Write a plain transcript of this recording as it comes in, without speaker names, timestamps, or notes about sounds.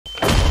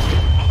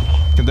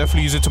can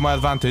definitely use it to my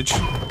advantage.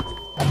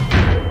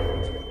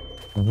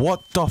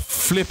 What the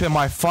flip am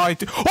I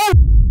fighting? Oh!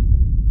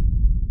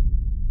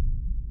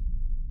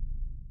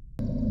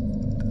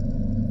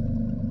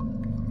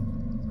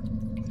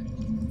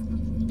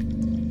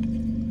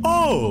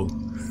 Oh!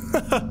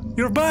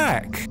 You're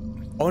back!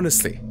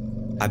 Honestly,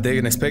 I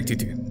didn't expect you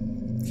to.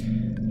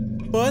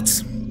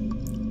 But,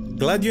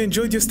 glad you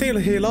enjoyed your stay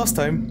here last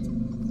time.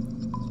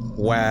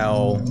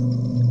 Well,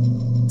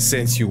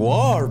 since you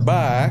are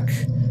back,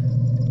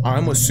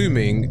 I'm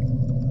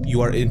assuming you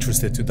are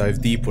interested to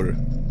dive deeper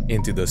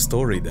into the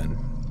story then.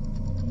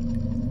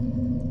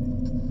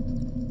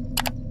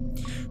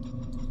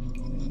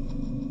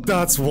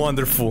 That's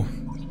wonderful.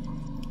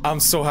 I'm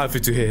so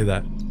happy to hear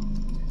that.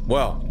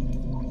 Well,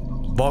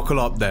 buckle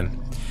up then,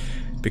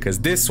 because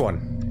this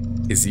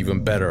one is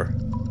even better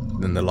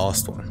than the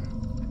last one.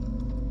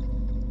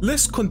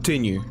 Let's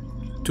continue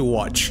to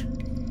watch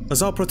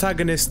as our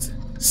protagonist,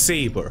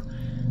 Saber,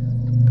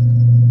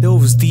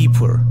 delves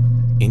deeper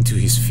into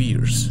his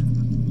fears.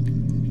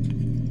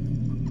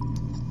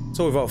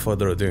 So without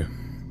further ado,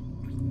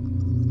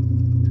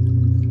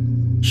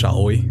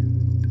 shall we?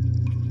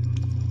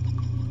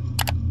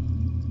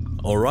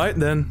 Alright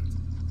then.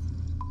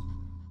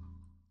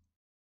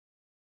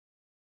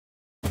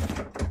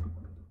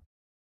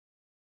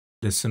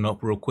 Listen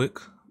up real quick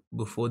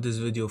before this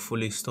video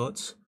fully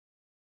starts.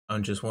 I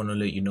just want to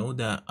let you know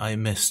that I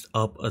messed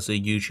up as a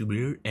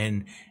YouTuber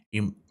and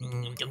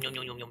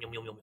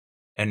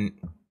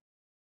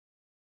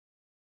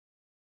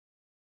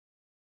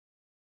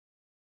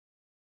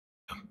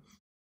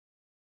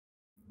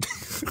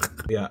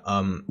yeah,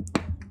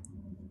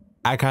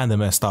 I kind of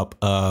messed up.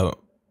 I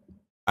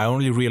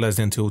only realized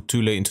until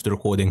too late into the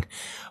recording,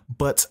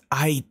 but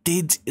I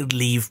did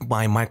leave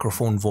my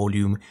microphone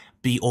volume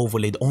be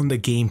overlaid on the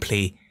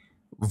gameplay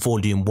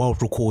volume while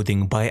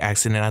recording by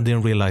accident. I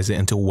didn't realize it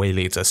until way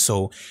later.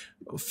 So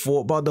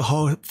for about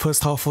the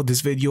first half of this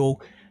video,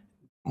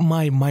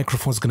 my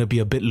microphone's gonna be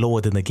a bit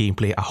lower than the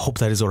gameplay. I hope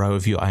that is alright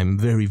with you. I'm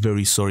very,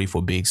 very sorry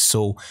for being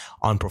so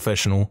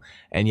unprofessional,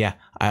 and yeah,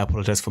 I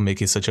apologize for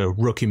making such a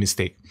rookie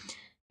mistake,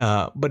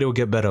 but it will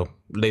get better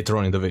later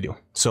on in the video.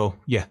 So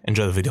yeah,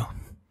 enjoy the video.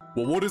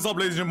 Well, what is up,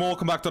 ladies and gentlemen?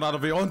 Welcome back to another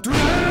video. On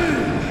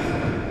today,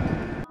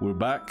 we're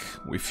back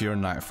with your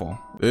Nightfall.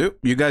 Oop,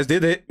 you guys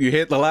did it. You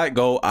hit the like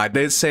goal. I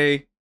did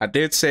say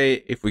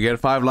if we get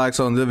 5 likes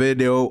on the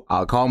video,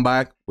 I'll come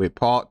back with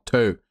part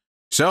 2.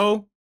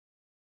 So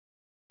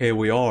here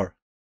we are.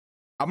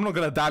 I'm not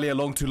gonna dally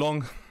along too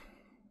long.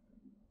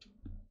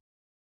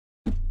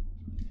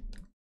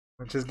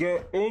 Just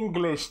get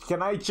English.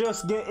 Can I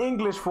just get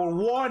English for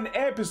one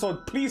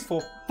episode, please?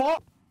 For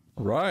fuck.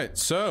 Right.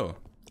 So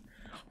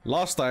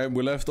last time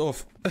we left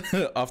off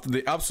after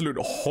the absolute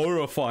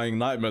horrifying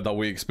nightmare that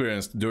we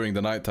experienced during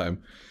the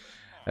nighttime,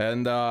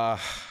 and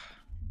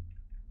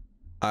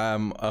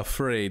I'm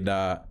afraid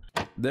that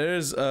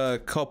there's a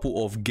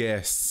couple of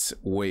guests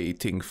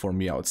waiting for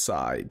me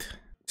outside.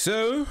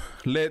 So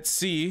let's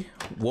see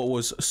what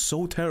was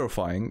so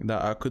terrifying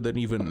that I couldn't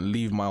even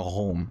leave my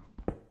home.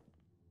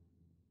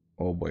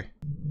 Oh boy.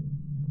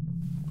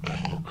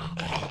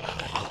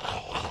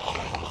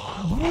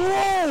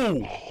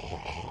 Whoa!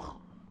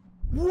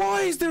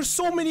 Why is there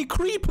so many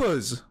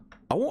creepers?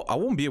 I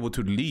won't be able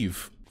to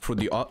leave for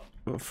the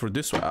for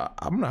this one.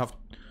 I'm gonna have.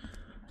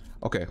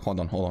 Okay, hold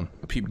on.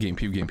 Peep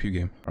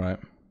game. All right.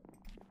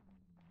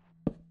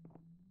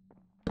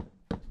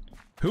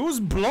 Whose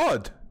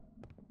blood?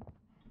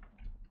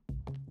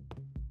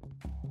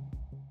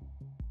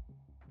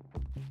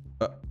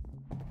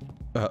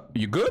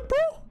 You good, bro?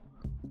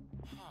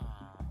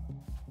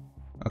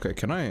 Okay,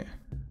 can I?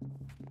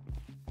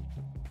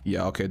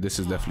 Yeah. Okay, this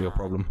is definitely a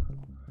problem.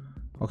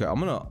 Okay, I'm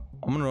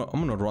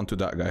gonna run to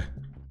that guy.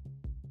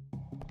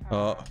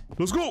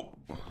 Let's go.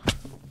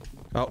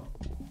 Oh,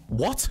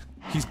 what?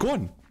 He's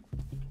gone.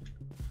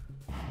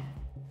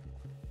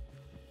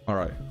 All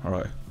right.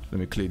 Let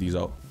me clear these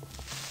out.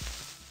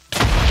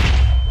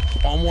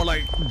 Oh, more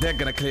like they're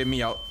gonna clear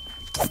me out.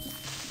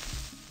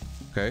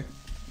 Okay.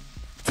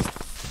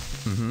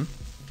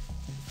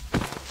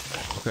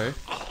 Okay.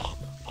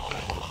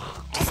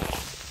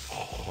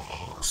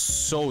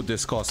 So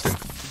disgusting.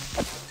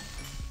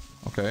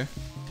 Okay.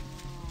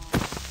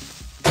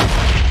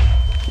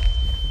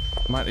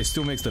 Man, it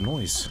still makes the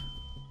noise.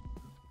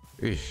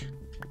 Eesh.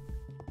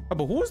 Oh,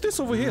 but who is this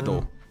over here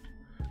though?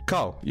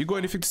 Carl, you got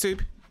anything to say?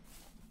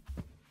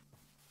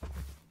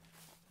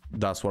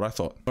 That's what I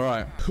thought.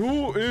 Alright.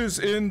 Who is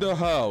in the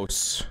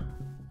house?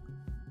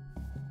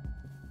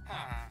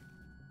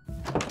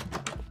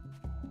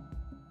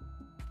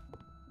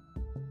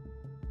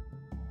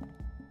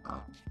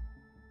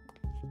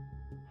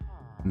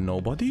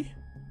 Nobody?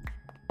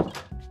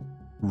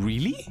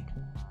 Really?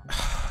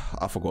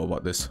 I forgot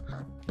about this.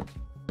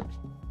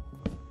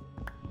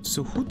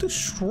 So who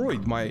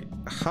destroyed my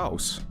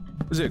house?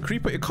 Is it a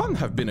creeper? It can't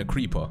have been a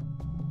creeper.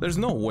 There's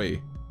no way.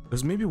 It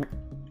was maybe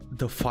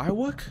the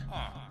firework?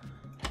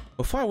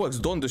 But fireworks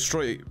don't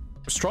destroy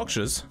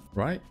structures,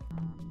 right?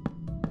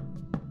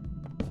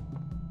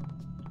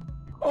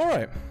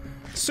 Alright.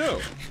 So,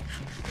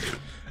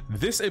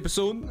 this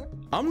episode,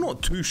 I'm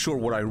not too sure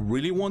what I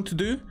really want to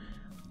do.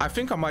 I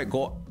think I might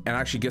go and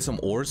actually get some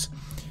ores.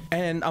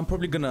 And I'm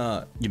probably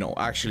gonna, you know,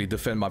 actually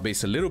defend my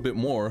base a little bit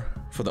more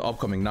for the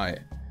upcoming night.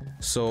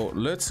 So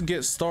let's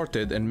get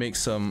started and make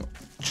some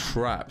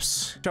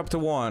traps. Chapter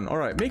 1.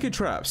 Alright, making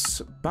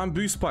traps.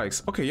 Bamboo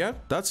spikes. Okay, yeah,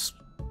 that's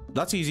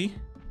easy.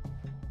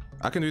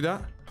 I can do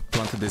that.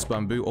 Planted this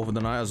bamboo over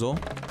the night as well.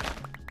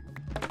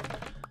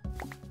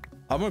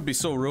 I'm gonna be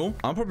so real.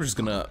 I'm probably just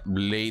gonna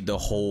lay the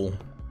whole,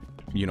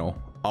 you know,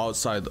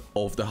 outside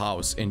of the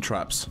house in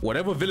traps.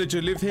 Whatever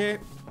villager lived here,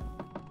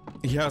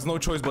 he has no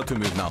choice but to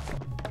move now.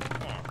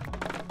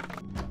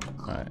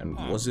 Alright, and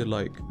was it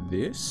like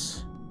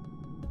this?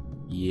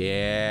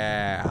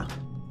 Yeah.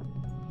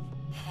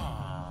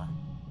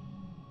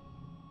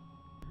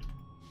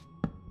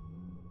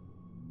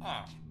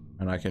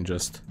 And I can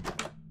just...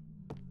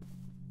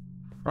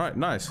 Alright,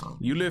 nice.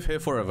 You live here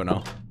forever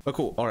now. But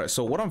cool. Alright,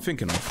 so what I'm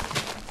thinking of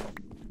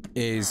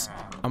is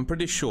I'm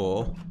pretty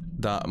sure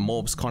that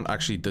mobs can't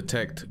actually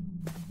detect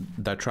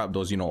that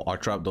trapdoors, you know, are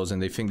trapdoors,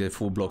 and they think they're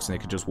full blocks and they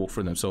can just walk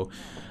through them. So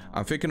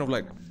I'm thinking of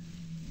like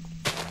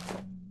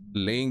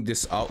laying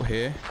this out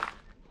here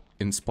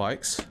in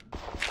spikes.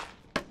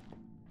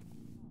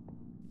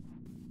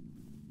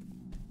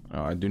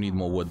 Oh, I do need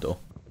more wood though.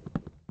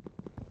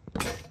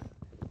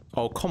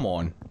 Oh, come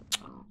on.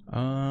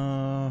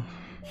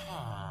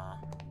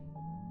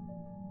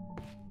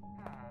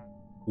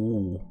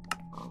 Ooh.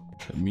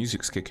 The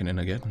music's kicking in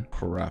again.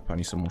 Crap, I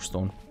need some more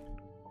stone.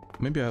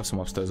 Maybe I have some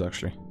upstairs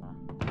actually.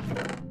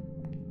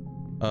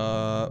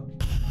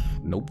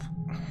 Nope.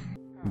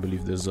 I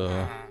believe there's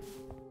a...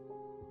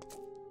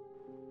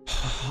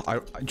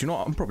 do you know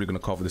what? I'm probably gonna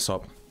cover this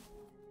up.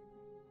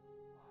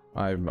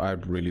 I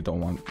really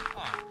don't want...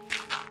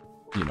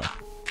 You know.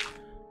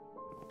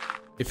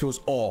 If it was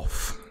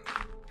off.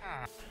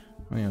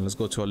 Oh yeah, let's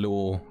go to a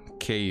little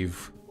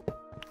cave.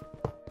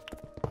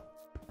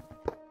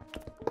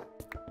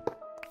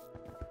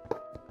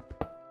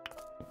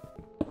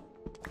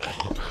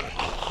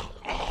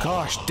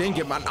 Gosh dang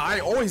it, man. I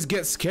always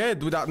get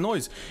scared with that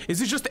noise.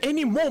 Is it just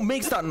any mob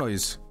makes that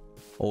noise?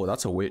 Oh,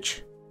 that's a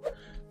witch.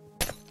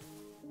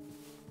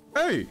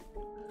 Hey!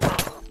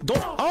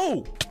 Don't...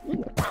 Oh!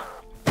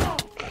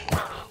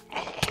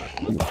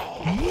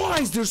 Why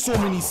is there so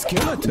many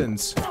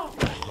skeletons?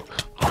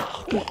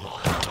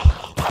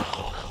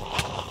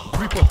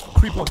 Creeper,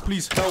 creeper,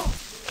 please help.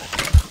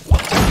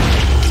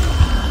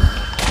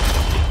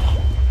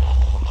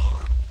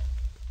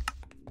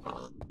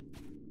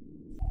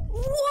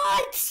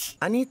 What?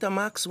 Anita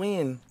Max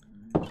win.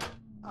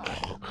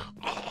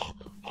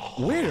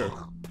 Where?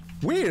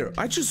 Where?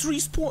 I just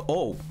respawned.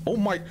 Oh, oh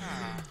my.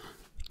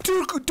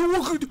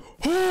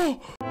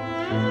 Oh.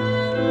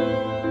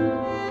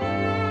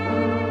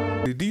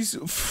 These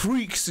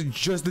freaks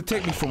just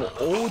detect me from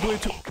all the way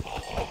to...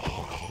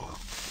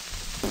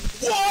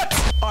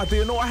 What? I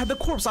didn't know I had the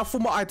corpse. I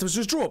thought my items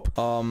just drop.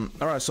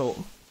 Alright, so...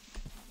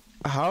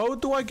 How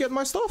do I get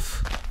my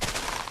stuff?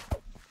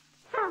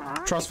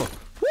 Transfer.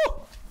 Woo!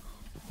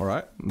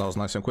 Alright, that was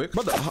nice and quick.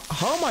 But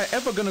how am I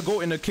ever gonna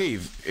go in a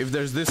cave if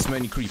there's this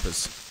many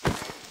creepers?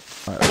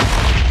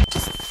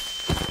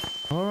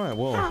 Alright,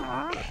 well...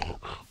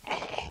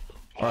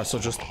 Alright, so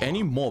just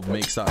any mob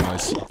makes that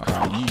noise.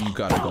 You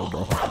gotta go,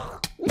 bro.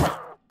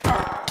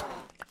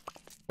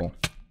 Cool.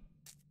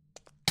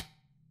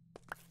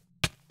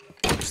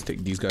 Let's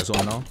take these guys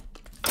on now.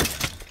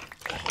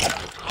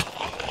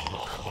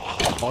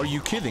 Are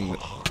you kidding?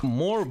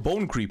 More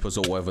bone creepers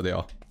or whatever they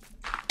are.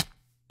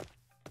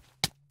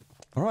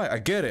 Alright, I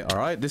get it,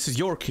 alright? This is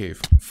your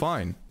cave.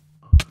 Fine.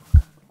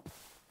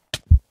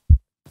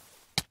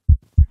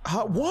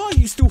 Why are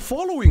you still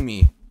following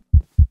me?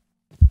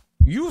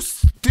 You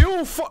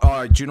still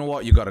Alright, do you know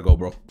what? You gotta go,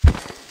 bro.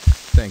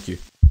 Thank you.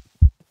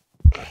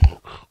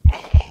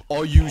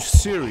 Are you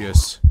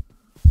serious?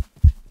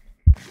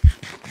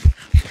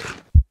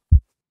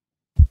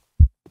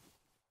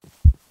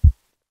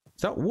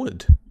 Is that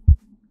wood?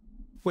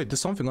 Wait,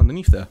 there's something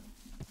underneath there.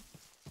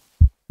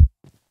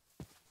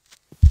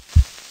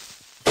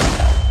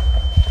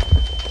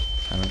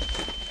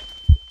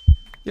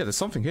 Yeah, there's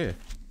something here.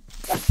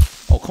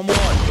 Oh, come on!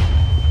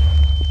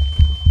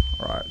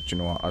 Alright, do you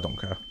know what? I don't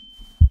care.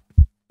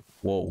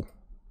 Whoa.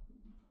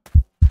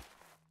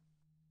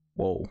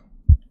 Whoa.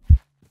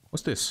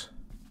 What's this?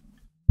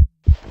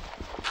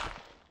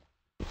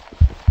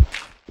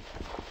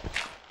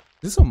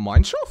 Is this a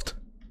mine shaft?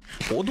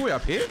 All the way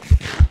up here?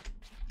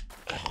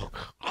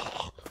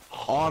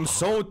 Oh, I'm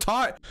so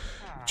tired.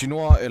 Do you know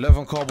what?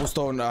 11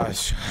 cobblestone. I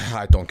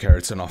don't care.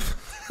 It's enough.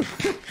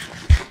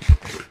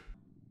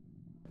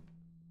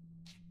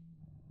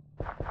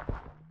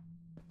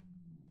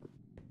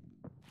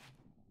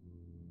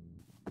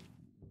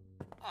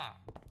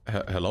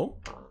 Hello?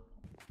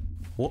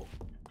 What?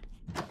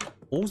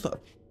 What was that?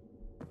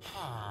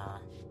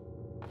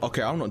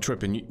 Okay, I'm not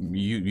tripping.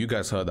 You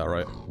guys heard that,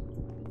 right?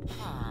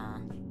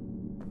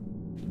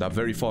 That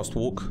very fast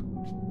walk.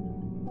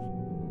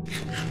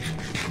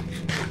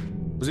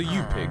 Was it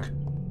you, pig?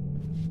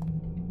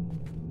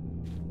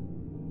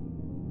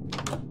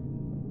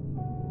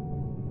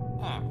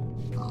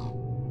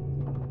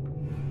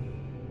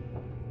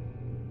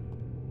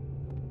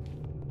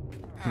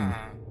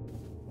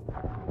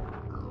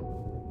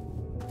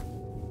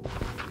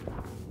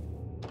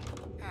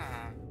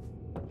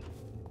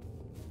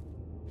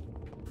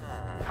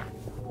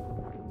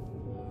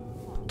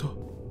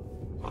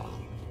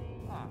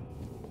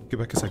 Get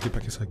back inside, get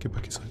back inside, get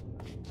back inside.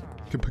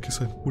 Get back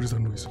inside. What is that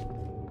noise?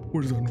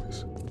 What is that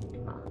noise?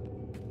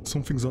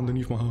 Something's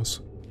underneath my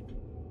house.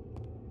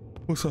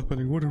 What's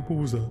happening? What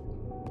was that?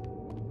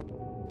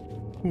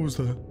 What was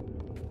that?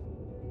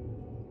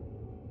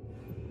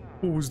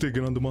 What was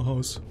digging under my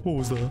house? What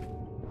was that?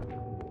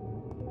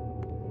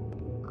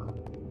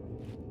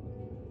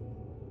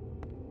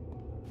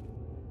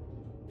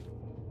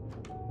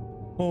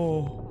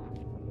 Oh.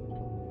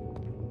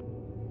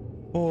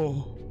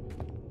 Oh.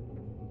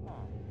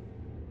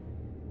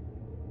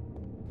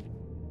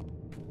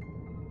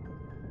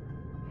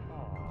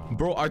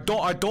 Bro, I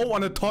don't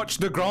want to touch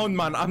the ground,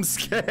 man. I'm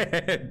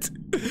scared.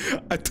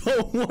 I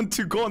don't want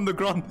to go on the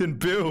ground and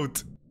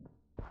build.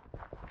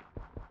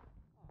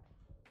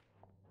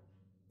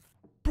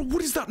 Bro,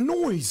 what is that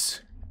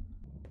noise?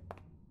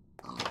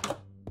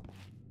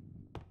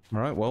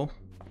 Alright, well.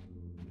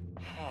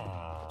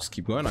 Just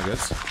keep going, I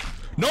guess.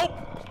 Nope!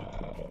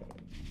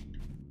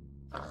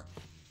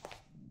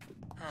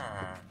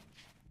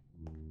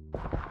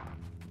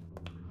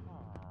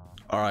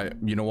 Alright,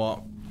 you know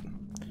what?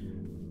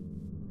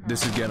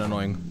 This is getting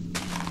annoying.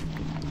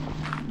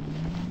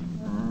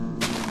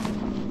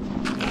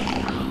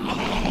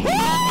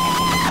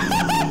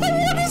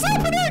 What is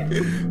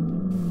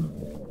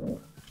happening?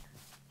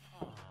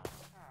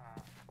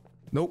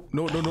 Nope,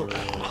 no, no, no.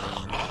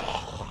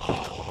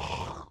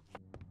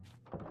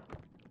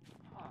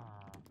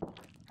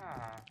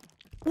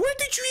 Where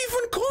did you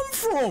even come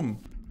from?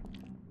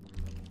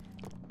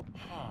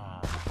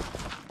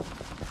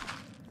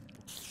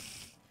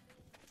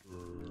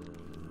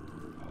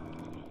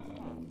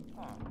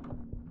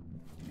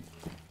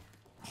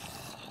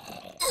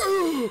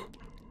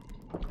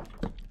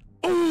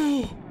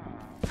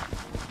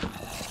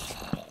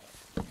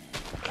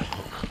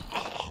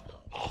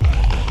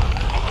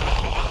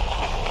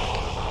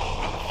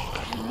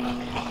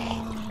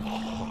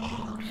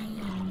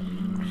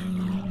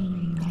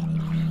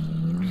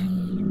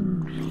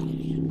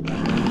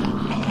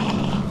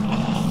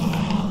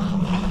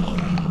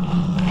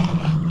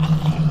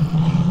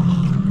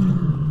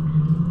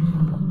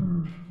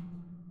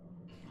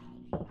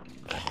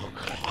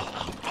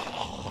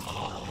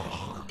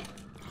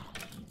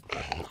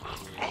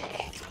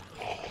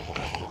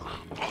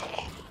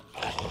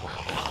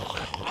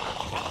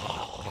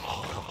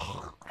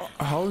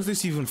 How is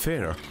this even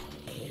fair?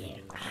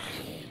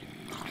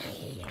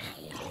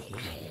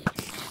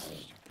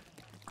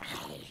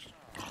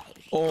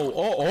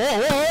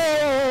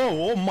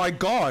 Oh my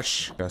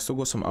gosh! Okay, I still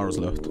got some arrows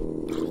left.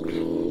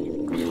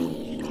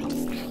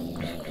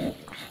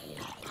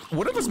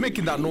 Whatever's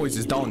making that noise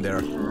is down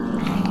there.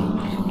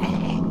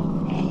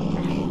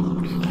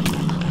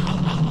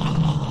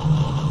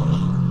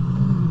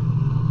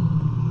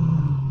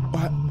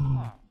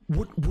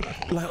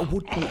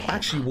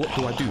 Actually, what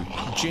do I do?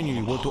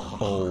 Genuinely, what do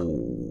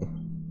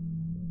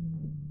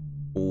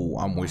Oh,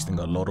 I'm wasting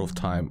a lot of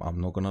time. I'm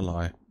not gonna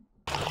lie.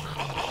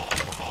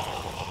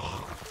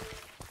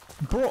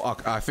 Bro,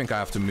 I think I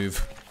have to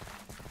move.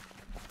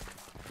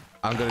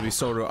 I'm gonna be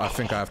so real. I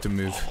think I have to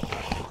move.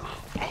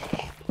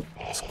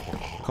 Let's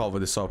cover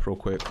this up real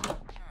quick.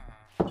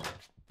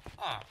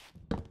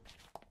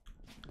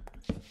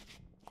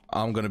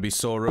 I'm gonna be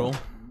so real.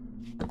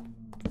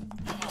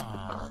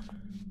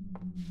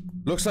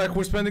 Looks like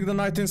we're spending the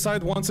night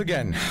inside once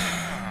again.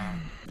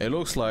 It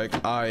looks like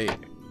I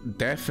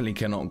definitely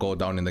cannot go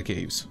down in the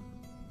caves.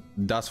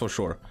 That's for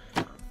sure.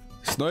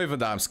 It's not even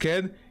that I'm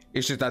scared.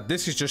 It's just that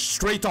this is just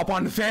straight up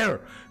unfair.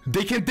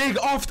 They can dig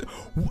off.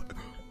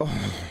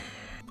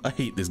 I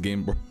hate this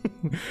game,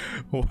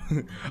 bro.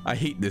 I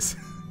hate this.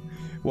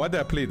 Why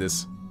did I play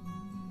this?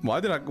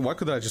 Why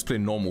could I just play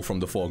normal from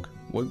the fog?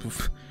 What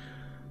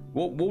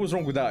was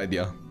wrong with that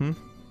idea?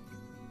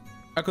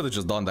 I could have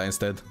just done that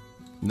instead.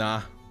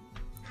 Nah.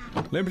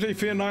 Let me play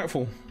Fear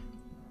Nightfall.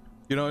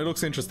 You know, it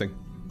looks interesting.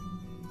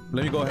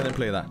 Let me go ahead and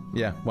play that.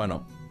 Yeah, why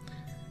not?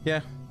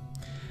 Yeah.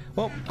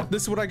 Well,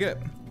 this is what I get.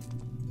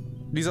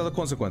 These are the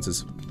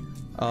consequences.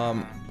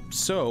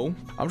 So,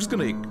 I'm just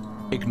gonna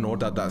ignore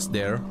that that's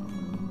there.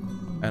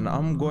 And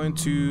I'm going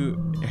to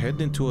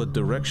head into a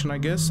direction, I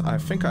guess. I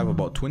think I have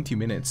about 20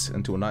 minutes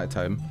until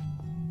nighttime.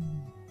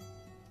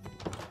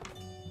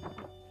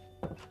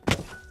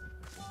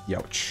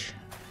 Youch.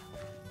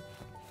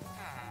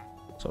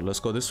 So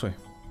let's go this way.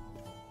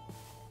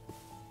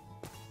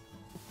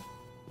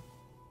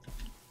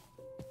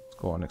 Let's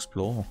go and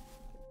explore.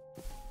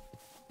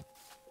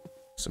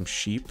 Some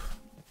sheep.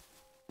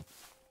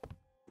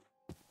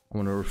 I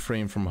want to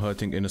refrain from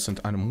hurting innocent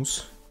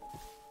animals.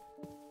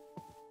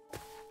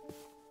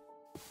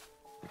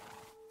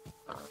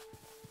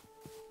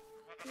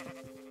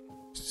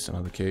 Is this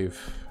another cave?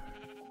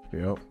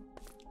 Yep.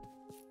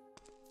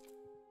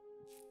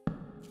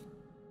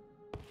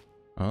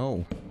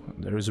 Oh,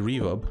 there is a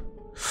reverb.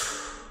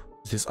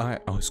 This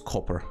oh, it's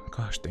copper.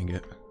 Gosh dang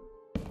it.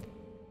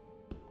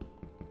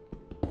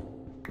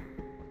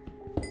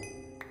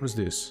 What is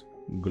this?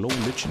 Glow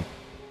lichen.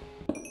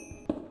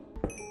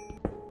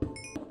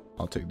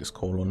 I'll take this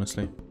coal,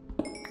 honestly.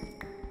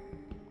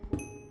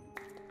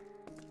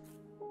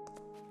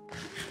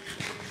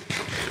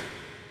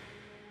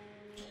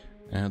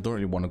 And I don't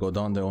really want to go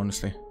down there,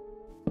 honestly.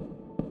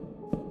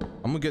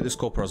 I'm gonna get this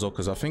copper as well,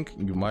 because I think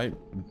you might,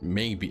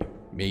 maybe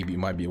you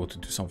might be able to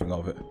do something out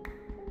of it.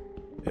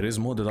 It is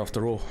modded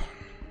after all.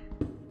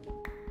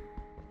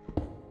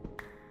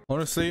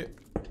 Honestly,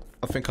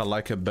 I think I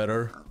like it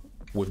better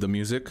with the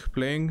music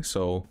playing,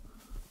 so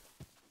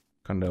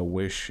kinda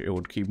wish it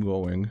would keep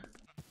going.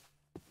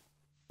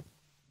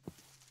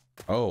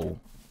 Oh.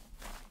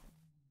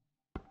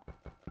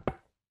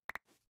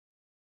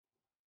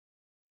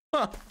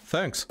 Huh,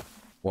 thanks.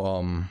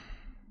 Well,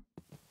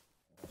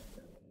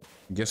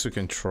 guess we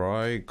can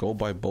try go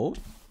by boat.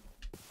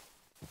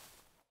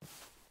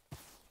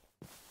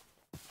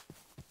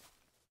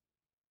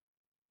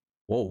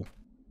 Whoa.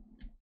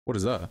 What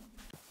is that?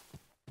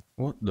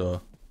 What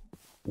the?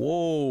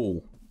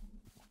 Whoa.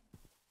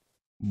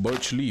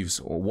 Birch leaves.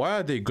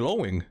 Why are they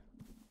glowing?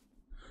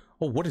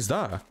 Oh, what is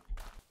that?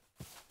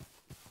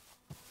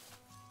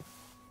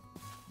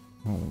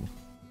 Oh.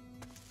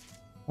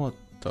 What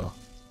the?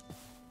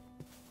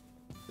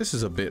 This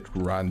is a bit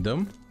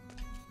random.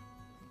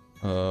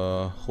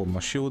 Hold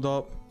my shield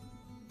up.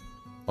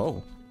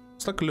 Oh,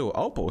 it's like a little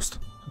outpost.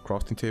 A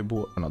crafting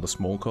table, another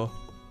smoker.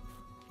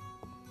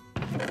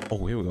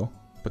 Oh, here we go.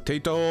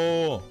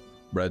 Potato!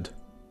 Bread.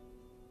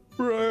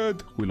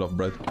 Bread! We love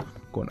bread.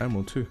 Got an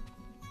emerald too.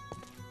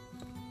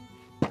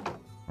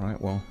 Alright,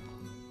 well.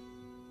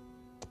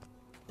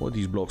 What are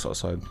these blocks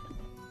outside?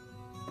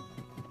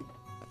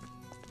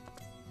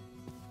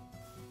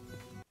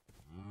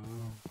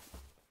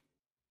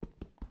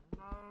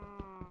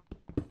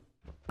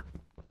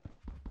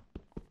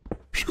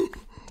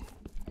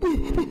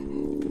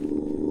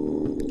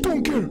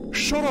 Don't care!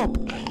 Shut up!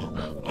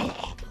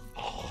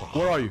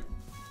 Where are you?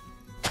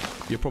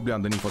 You're probably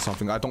underneath or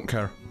something. I don't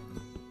care.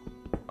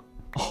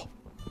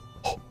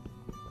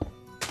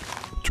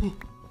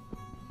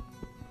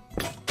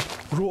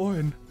 Raw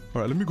iron.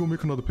 Alright, let me go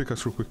make another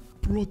pickaxe real quick.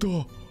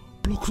 Brother!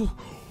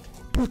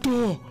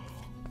 Brother!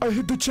 I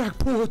hit the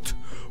jackpot!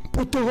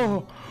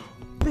 Brother!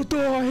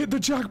 I hit the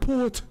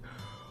jackpot!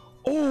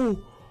 Oh!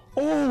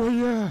 Oh,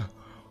 yeah!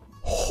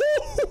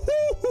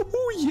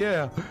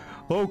 Yeah!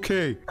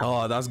 Okay.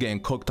 Oh, that's getting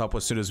cooked up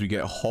as soon as we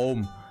get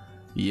home.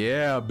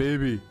 Yeah,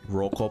 baby.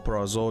 Raw copper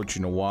as well. Do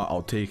you know what?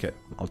 I'll take it.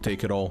 I'll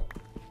take it all.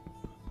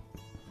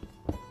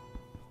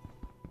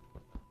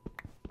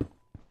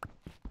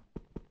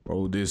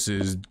 Bro, this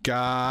is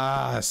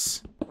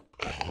gas.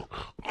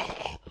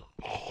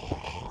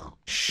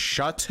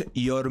 Shut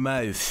your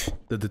mouth.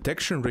 The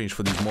detection range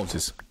for these mobs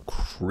is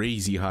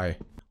crazy high.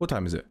 What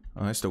time is it?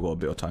 Oh, I still got a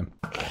bit of time.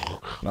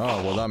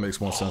 Oh, well, that makes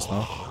more sense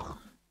now.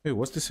 Hey,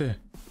 what's this here?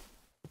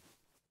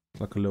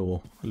 Like a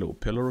little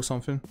pillar or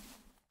something?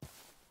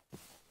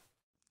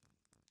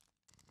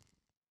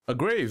 A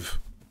grave.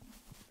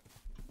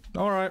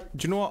 Alright,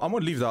 do you know what? I'm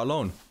gonna leave that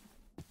alone.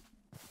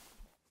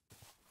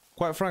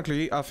 Quite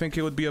frankly, I think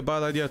it would be a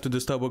bad idea to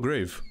disturb a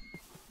grave.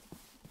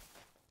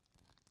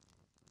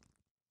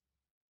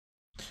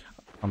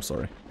 I'm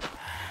sorry.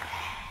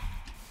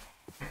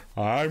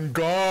 I'm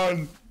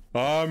gone!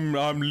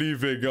 I'm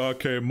leaving.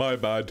 Okay, my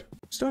bad.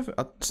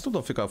 I still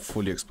don't think I've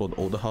fully explored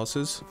all the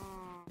houses.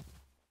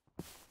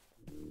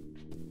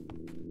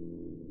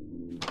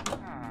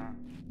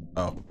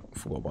 Oh,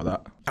 forgot about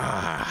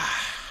that.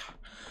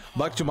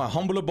 Back to my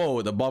humble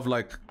abode above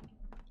like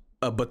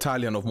a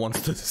battalion of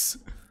monsters.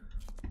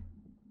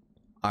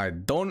 I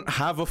don't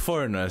have a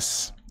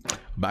furnace.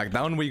 Back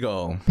down we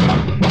go.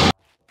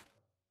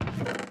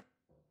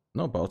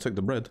 No, but I'll take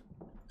the bread.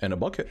 And a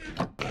bucket.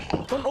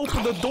 Don't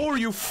open the door,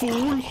 you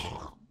fool!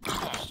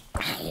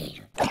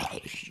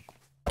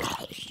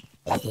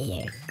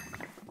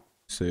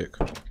 Sick.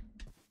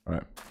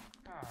 Alright.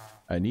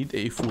 I need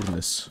a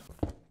furnace.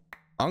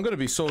 I'm gonna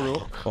be so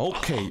real.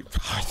 Okay.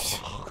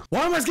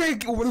 Why am I getting...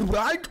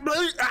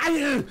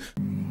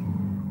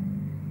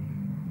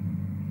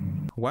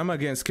 Why am I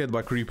getting scared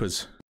by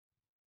creepers?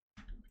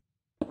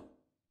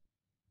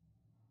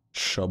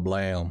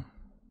 Shablam.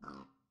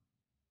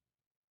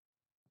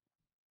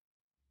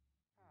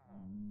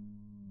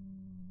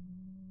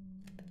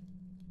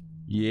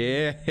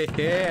 Yeah.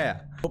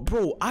 But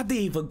bro, I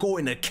didn't even go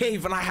in a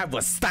cave and I have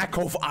a stack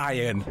of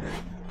iron.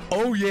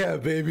 Oh yeah,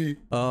 baby.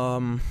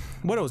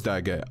 What else did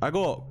I get? I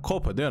got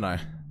copper, didn't I?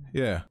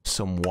 Yeah.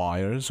 Some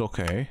wires,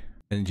 okay.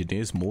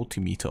 Engineer's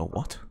multimeter,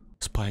 what?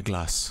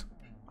 Spyglass.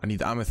 I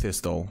need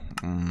amethyst though.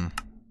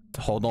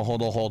 Hold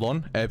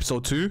on.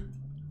 Episode 2.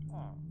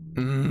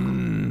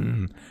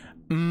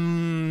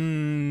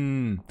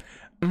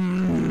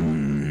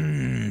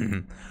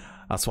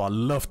 That's what I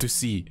love to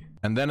see.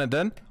 And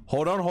then,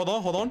 hold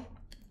on.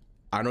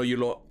 I know you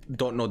lot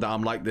don't know that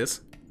I'm like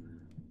this.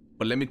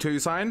 But let me tell you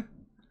something.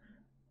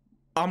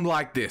 I'm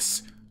like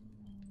this.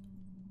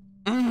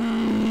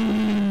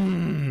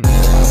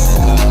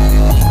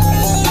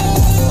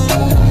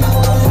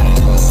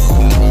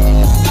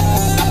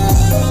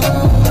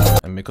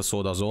 And make a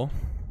sword as well.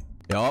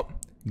 Yup.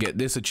 Get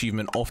this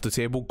achievement off the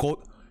table.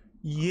 Go.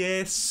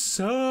 Yes,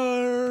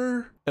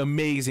 sir.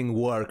 Amazing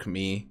work,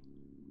 me.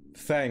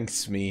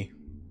 Thanks, me.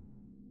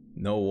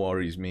 No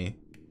worries, me.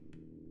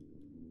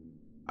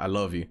 I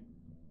love you.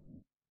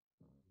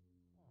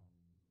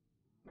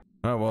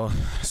 Alright, well,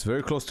 it's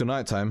very close to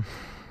nighttime.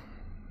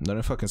 Don't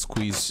know if I can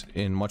squeeze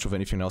in much of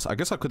anything else. I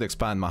guess I could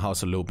expand my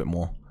house a little bit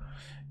more.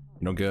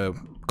 You know, get a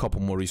couple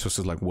more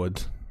resources like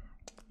wood.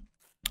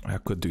 I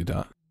could do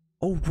that.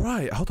 Oh,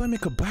 right. How do I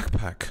make a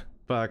backpack?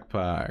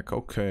 Backpack.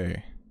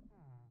 Okay.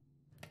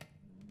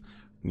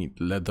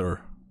 Need leather.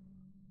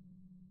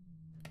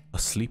 A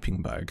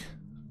sleeping bag.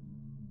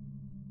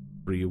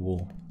 Free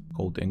wool.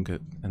 Gold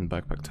ingot and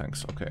backpack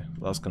tanks. Okay,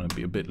 that's gonna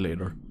be a bit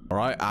later.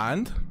 Alright,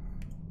 and...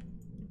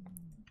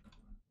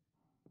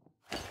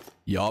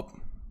 Yup.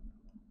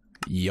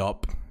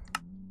 Yup.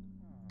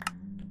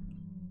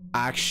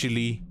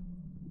 Actually...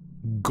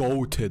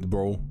 goated,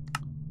 bro.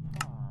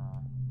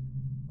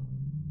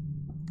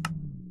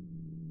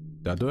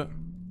 Did I do it?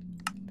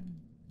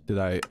 Did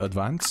I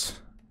advance?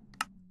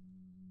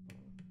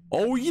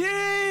 Oh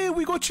yeah!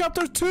 We got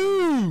chapter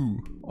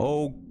 2!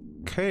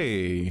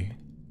 Okay.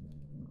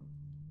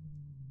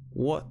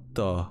 What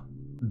the?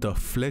 The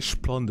flesh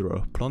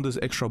plunderer plunders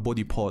extra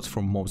body parts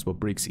from mobs but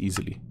breaks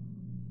easily.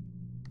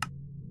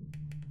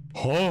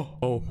 Huh?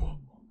 Oh.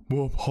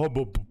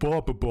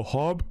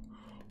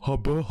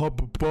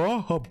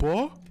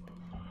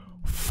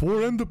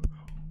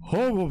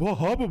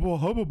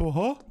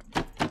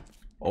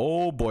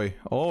 Oh boy.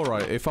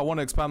 Alright, if I want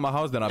to expand my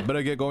house, then I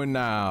better get going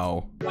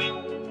now.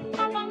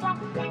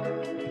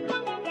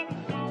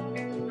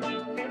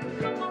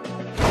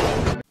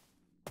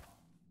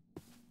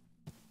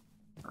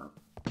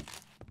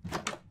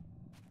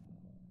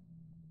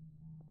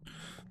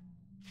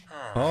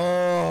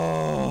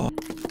 Oh.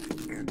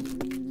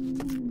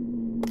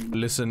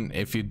 Listen,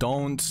 if you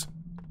don't,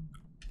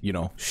 you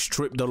know,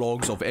 strip the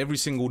logs of every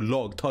single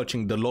log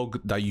touching the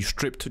log that you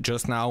stripped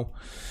just now,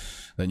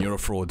 then you're a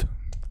fraud.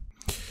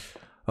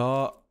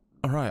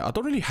 Alright, I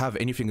don't really have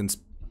anything in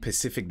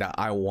specific that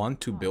I want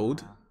to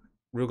build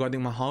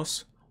regarding my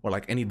house, or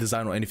like any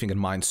design or anything in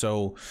mind,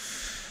 so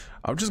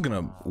I'm just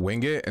gonna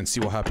wing it and see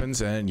what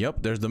happens. And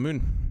yep, there's the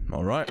moon.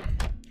 Alright.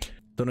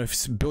 Don't know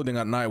if building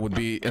at night would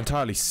be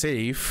entirely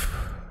safe,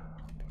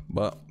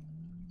 but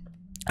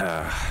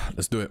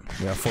let's do it.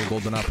 We have 4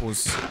 golden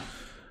apples.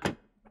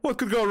 What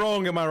could go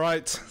wrong, am I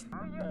right?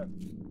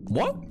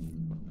 What?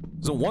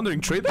 Is a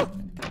wandering trader?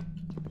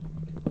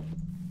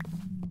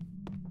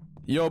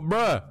 Yo,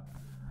 bruh.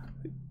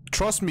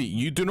 Trust me,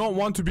 you do not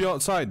want to be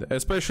outside,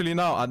 especially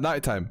now at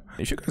nighttime.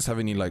 If you guys have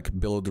any like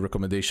build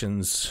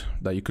recommendations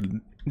that you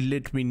could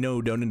let me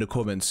know down in the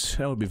comments,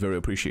 that would be very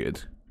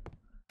appreciated.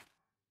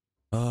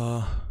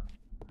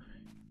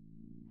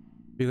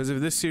 Because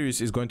if this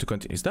series is going to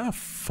continue... Is that a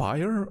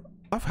fire?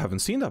 I haven't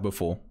seen that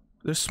before.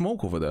 There's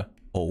smoke over there.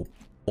 Oh,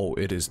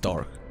 it is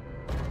dark.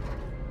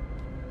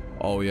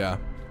 Oh, yeah.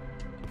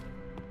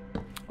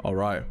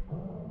 Alright.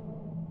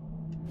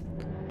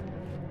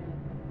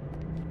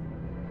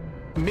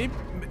 Maybe...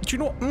 Do you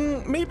know...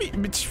 maybe...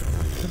 maybe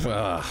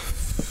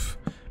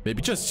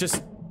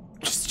just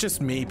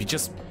maybe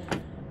just...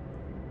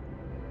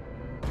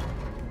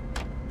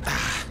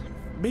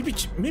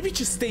 Maybe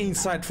just stay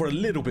inside for a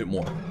little bit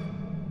more.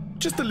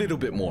 Just a little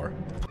bit more.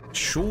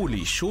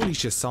 Surely it's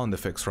just sound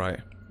effects, right?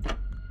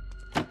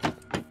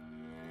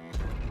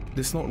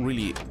 There's not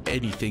really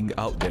anything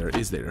out there,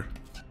 is there?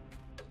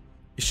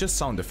 It's just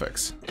sound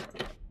effects.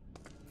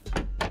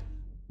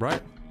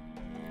 Right?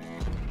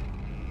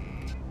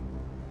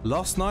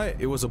 Last night,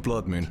 it was a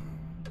blood moon.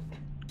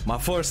 My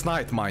first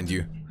night, mind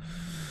you.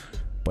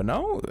 But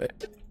now,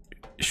 it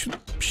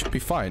should be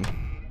fine.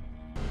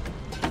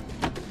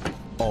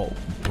 Oh,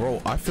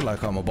 bro, I feel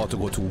like I'm about to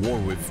go to war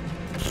with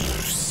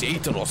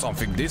Satan or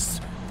something.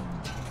 This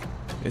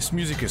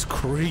music is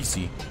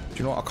crazy.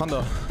 You know, I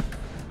kinda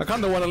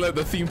want to let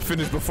the theme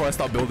finish before I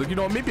start building. You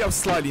know, maybe I'm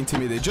slightly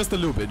intimidated, just a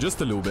little bit, just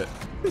a little bit.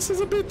 This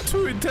is a bit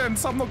too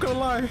intense, I'm not gonna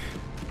lie.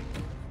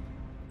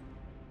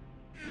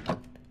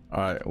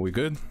 Alright, we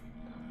good?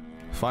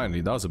 Finally,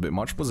 that was a bit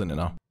much, wasn't it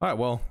now? Alright,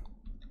 well.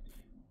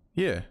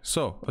 Yeah,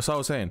 so, as I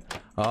was saying,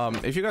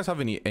 if you guys have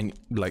any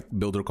like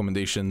build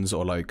recommendations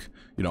or like,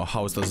 you know,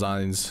 house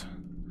designs,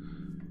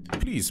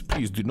 please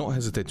do not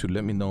hesitate to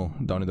let me know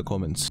down in the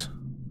comments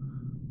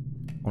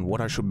on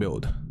what I should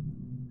build.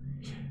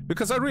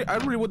 Because I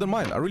really wouldn't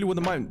mind. I really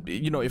wouldn't mind,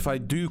 you know, if I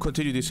do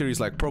continue this series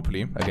like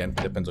properly. Again,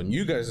 depends on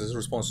you guys'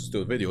 responses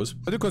to the videos.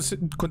 If I do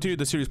continue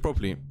the series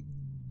properly,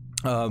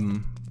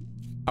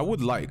 I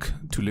would like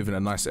to live in a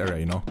nice area,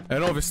 you know,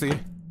 and obviously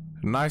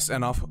nice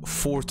enough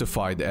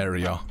fortified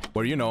area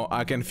where, you know,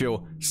 I can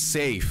feel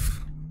safe.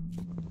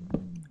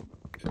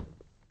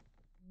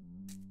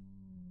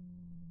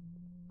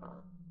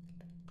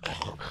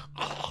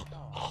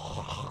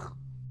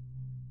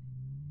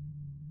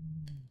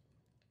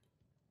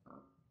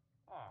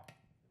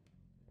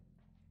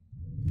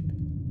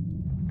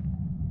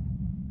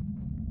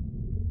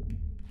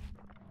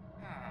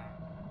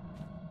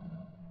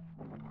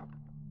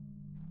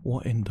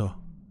 What in the...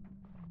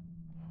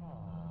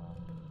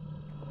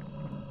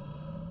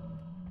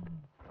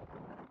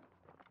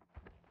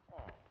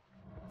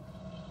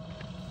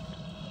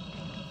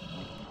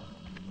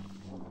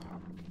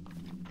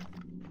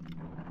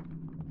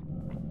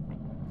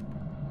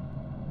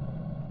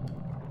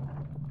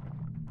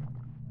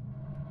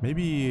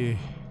 Maybe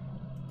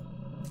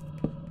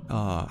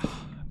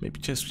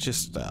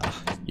just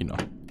you know,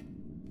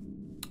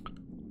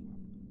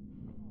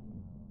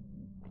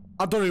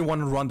 I don't really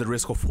want to run the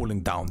risk of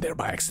falling down there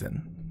by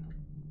accident.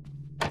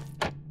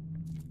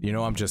 You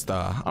know, I'm just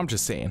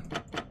saying.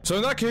 So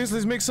in that case,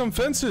 let's make some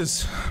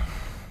fences.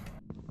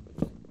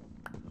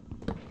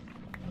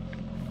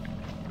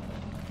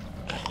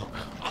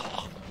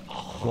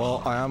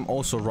 Well, I am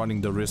also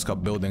running the risk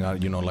of building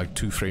at, you know, like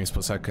 2 frames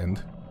per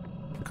second.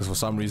 Because for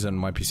some reason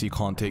my PC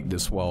can't take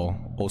this while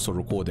also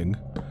recording.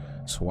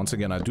 So once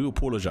again, I do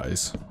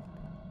apologize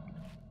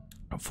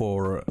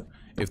for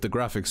if the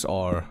graphics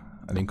are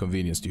an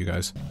inconvenience to you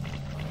guys.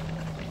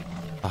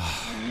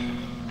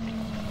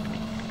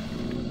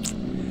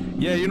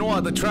 Yeah, you know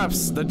what, the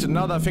traps,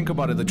 now that I think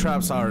about it, the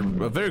traps are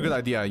a very good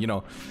idea, you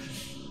know.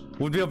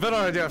 Would be a better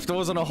idea if there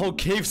wasn't a whole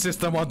cave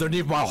system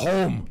underneath my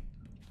home.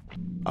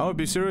 I would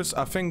be serious,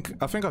 I think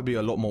I'd be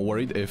a lot more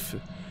worried if,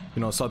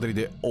 you know, suddenly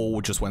they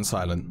all just went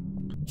silent.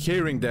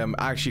 Hearing them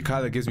actually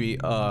kind of gives me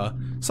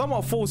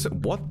somewhat false,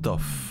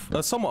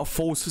 somewhat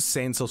false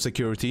sense of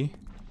security,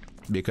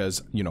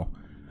 because, you know,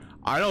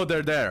 I know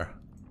they're there.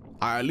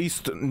 I at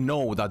least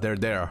know that they're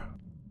there.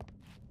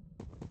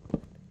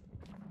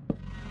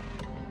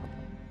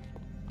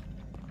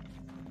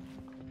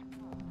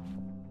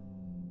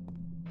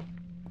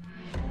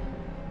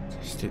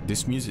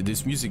 This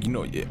music, you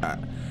know,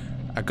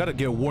 I gotta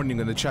get a warning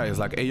in the chat. It's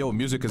like, hey yo,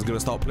 music is gonna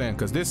start playing,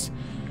 because this,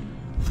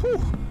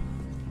 whew,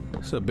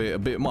 it's a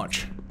bit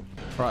much.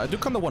 Alright, I do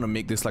kind of want to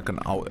make this like an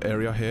out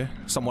area here,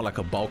 somewhat like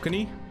a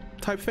balcony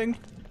type thing,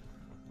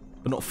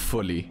 but not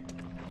fully.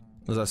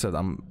 As I said,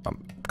 I'm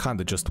kind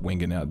of just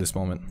winging it at this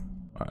moment.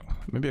 Alright,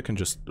 maybe I can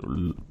just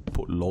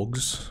put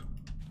logs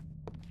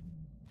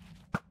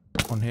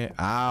on here.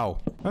 Ow!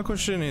 My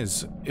question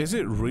is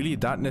it really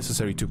that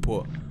necessary to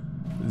put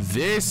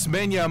this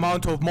many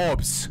amount of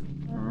mobs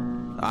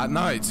at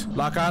night?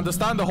 Like, I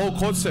understand the whole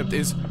concept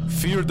is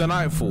fear the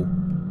nightfall,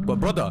 but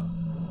brother,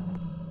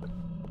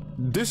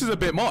 this is a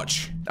bit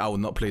much. I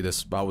would not play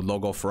this, but I would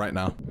log off right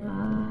now.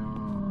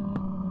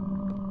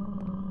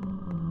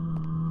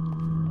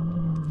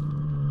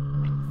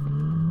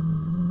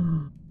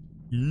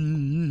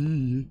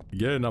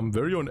 Again, I'm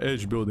very on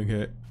edge building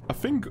here. I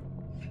think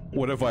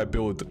whatever I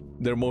build,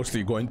 they're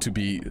mostly going to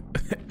be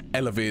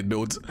elevated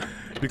builds,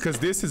 because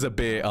this is a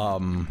bit,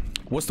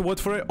 what's the word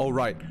for it? Oh,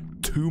 right,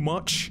 too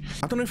much.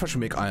 I don't know if I should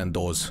make iron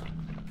doors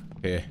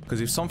here,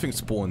 because if something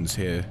spawns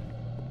here,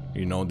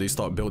 you know, they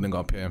start building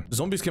up here.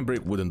 Zombies can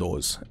break wooden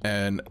doors,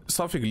 and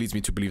something leads me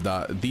to believe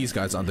that these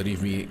guys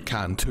underneath me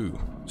can too.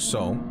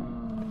 So,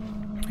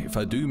 if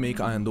I do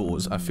make iron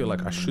doors, I feel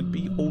like I should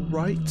be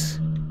alright.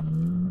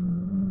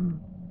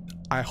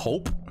 I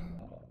hope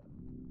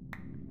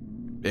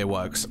it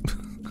works.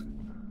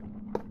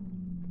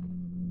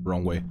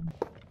 Wrong way.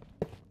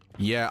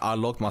 Yeah, I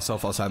locked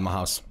myself outside my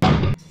house.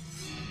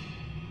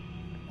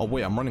 Oh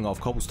wait, I'm running out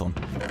of cobblestone.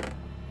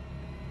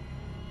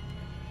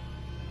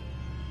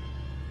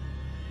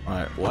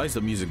 Alright, why is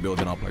the music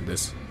building up like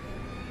this?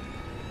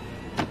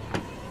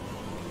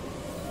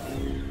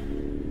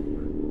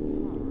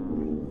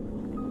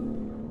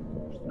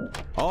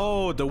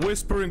 Oh, the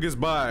whispering is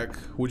back.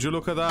 Would you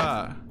look at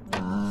that?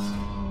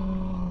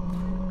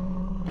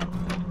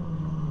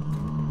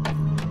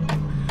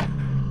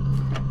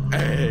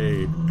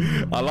 Hey,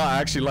 I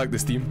actually like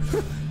this theme.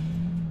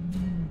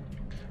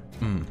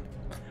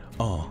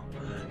 Oh,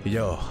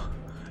 yo,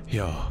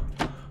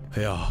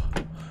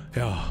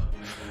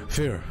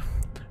 fear,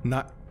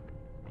 not.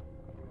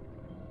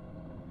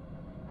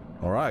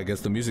 All right, I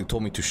guess the music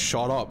told me to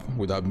shut up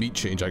with that beat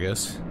change, I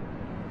guess.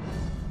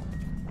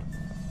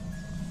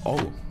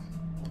 Oh.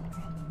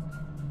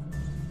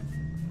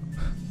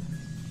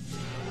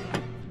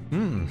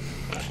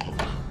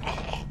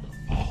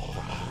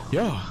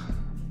 Yeah.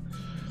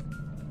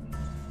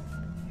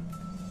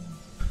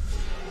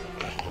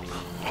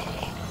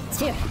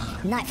 Sphere.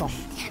 Nightfall.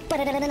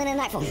 Nightfall.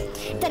 Nightfall.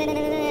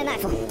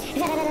 Nightfall.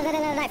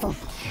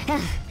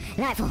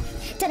 Nightfall.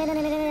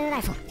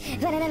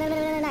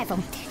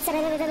 Nightfall.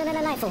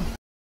 Nightfall.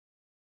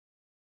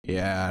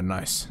 Yeah,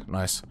 nice,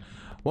 nice.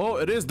 Well,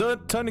 it is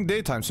turning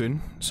daytime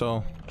soon,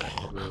 so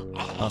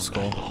that's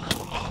cool.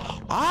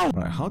 Ow!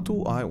 Right, how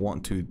do I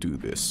want to do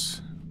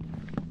this?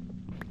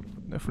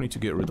 Definitely need to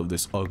get rid of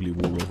this ugly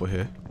wall over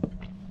here.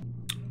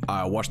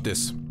 Alright, watch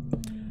this.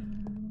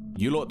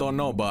 You lot don't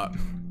know, but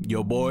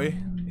your boy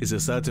is a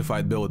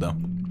certified builder.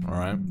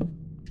 Alright?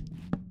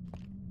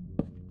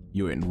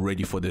 You ain't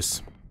ready for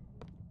this.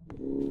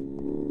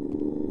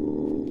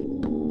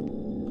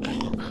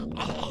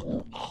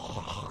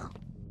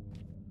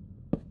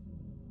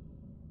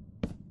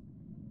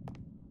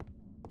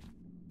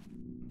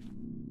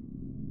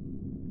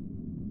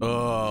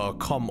 Oh,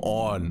 come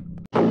on.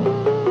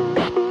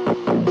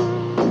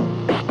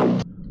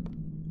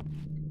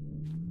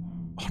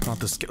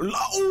 the scale.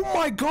 Oh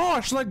my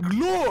gosh, like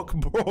look,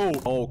 bro.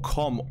 Oh,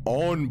 come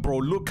on, bro.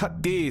 Look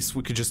at this.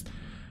 We can just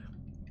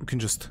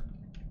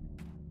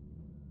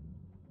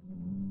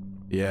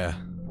yeah.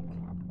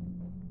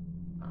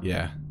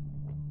 Yeah.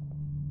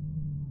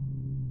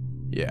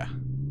 Yeah.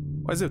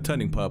 Why is it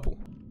turning purple?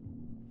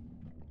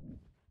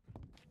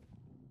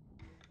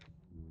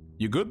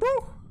 You good,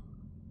 bro?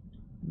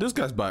 This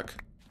guy's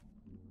back.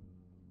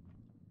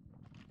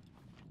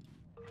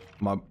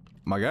 My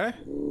guy?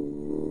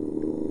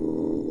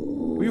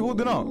 What are you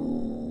holding out?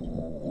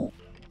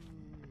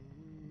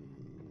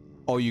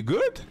 Oh, you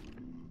good?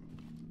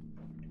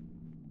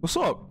 What's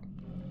up?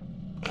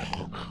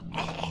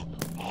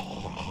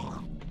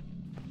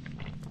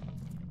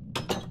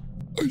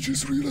 I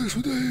just realized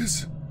who that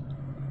is.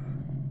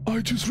 I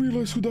just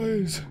realized who that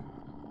is.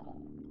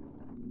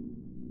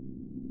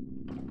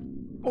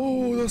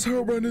 Oh, that's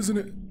Herobrin, isn't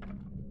it?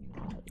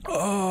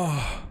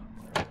 Ah.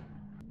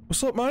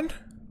 What's up, man?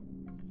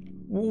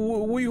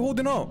 What are you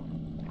holding out?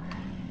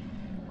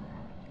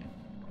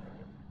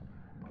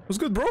 What's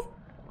good, bro?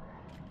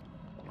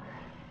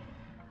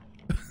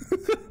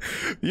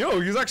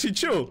 Yo, he's actually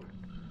chill.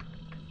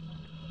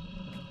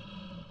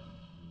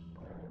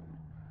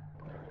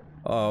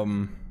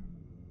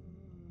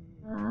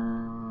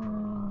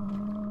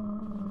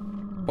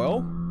 Well,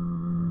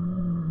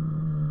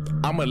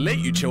 I'm gonna let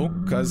you chill,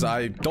 cause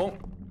I don't.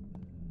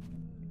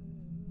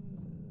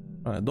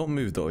 Alright, don't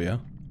move though, yeah?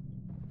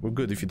 We're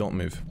good if you don't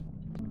move.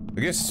 I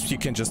guess you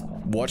can just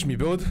watch me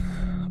build.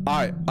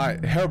 Alright,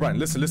 Herobrin,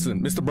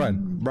 listen, Mr.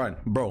 Brian,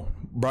 bro.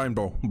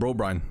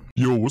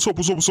 Yo, what's up?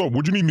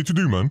 What do you need me to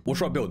do, man? What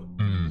should I build?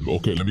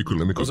 Okay, let me cook.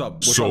 What's up?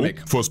 What should I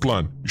make? First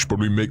plan, you should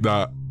probably make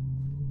that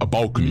a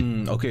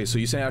balcony. Okay, so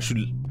you're saying I should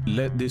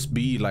let this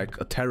be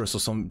like a terrace or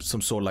some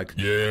sort, like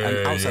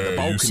Yeah, outside the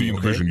balcony. You see in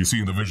the vision. You see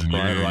in the vision.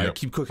 Right. Yeah.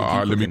 Keep cooking.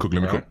 Let me cook.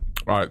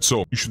 Alright,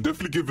 so you should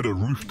definitely give it a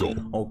roof, though.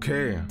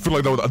 Okay. I feel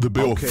like that would add a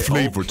bit of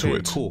flavor to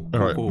it. Cool.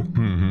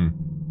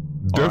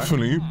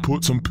 Definitely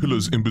put some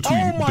pillars in between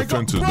Oh my the God,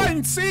 fences.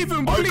 Brian, save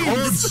him,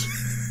 please!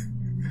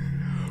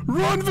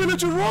 Run,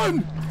 villager,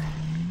 run!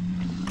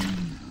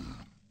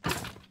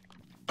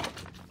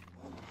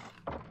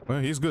 Well,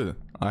 he's good.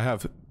 I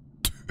have.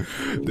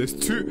 There's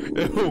two.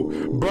 Oh,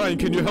 Brian,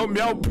 can you help me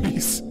out,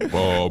 please?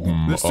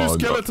 There's two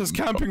skeletons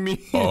camping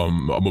me.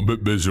 I'm a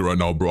bit busy right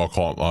now, bro. I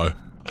can't lie.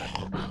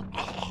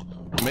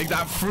 Make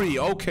that free.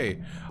 Okay.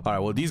 All right.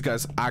 Well, these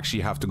guys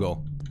actually have to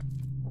go.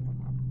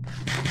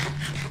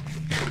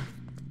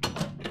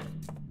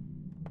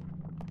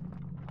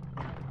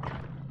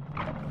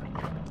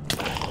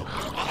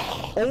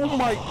 Oh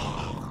my.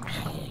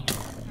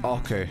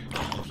 Okay.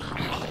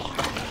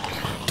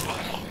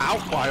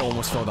 Ow! I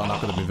almost fell down. That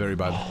could have been very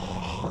bad.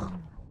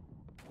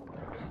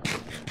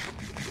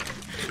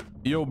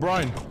 Yo,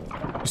 Brian.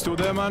 You still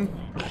there, man?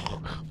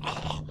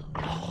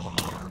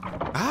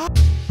 Ah!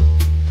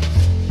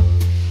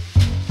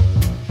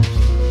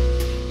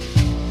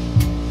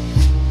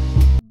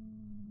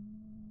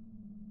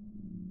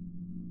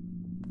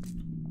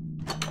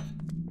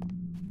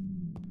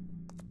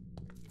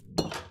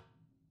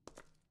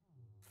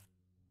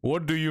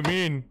 What do you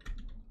mean?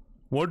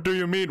 What do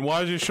you mean?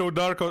 Why is it so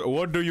dark?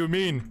 What do you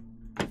mean?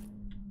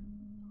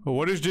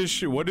 What is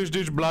this? What is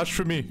this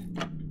blasphemy?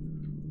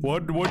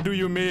 What do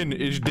you mean?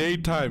 It's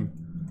daytime.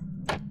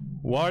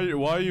 Why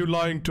are you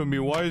lying to me?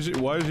 Why is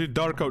it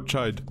dark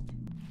outside?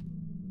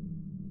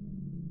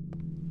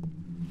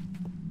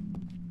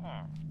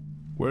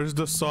 Where's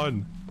the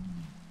sun?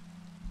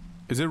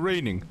 Is it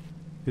raining?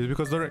 Is it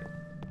because the rain?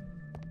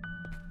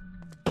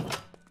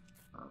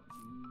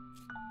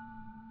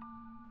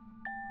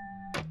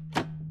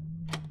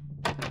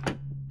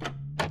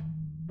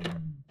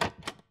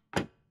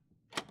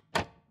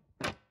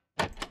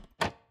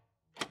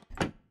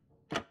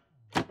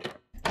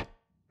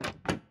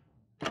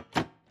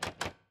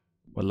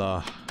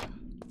 Well,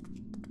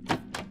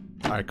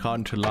 I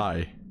can't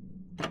lie.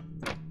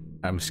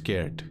 I'm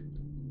scared.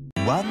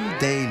 One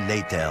day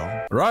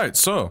later. Right,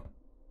 so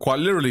quite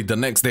literally the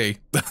next day.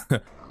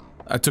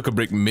 I took a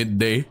break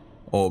midday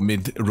or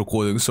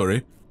mid-recording,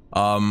 sorry.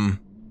 But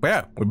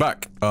yeah, we're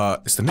back.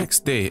 It's the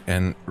next day,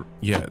 and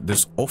yeah,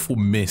 this awful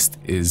mist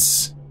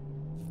is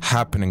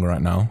happening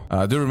right now.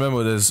 I do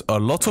remember there's a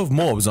lot of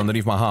mobs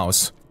underneath my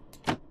house,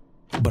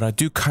 but I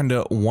do kind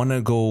of want to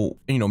go,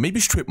 you know,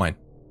 maybe strip mine.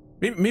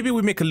 Maybe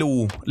we make a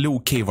little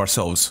cave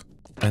ourselves.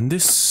 And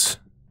this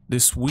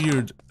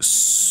weird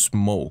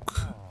smoke,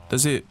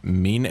 does it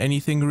mean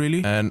anything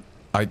really? And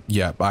I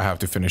have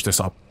to finish this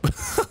up.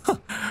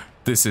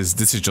 This is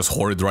just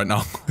horrid right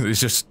now.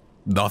 It's just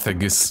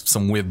nothing. It's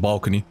some weird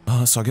balcony.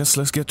 So I guess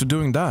let's get to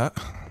doing that.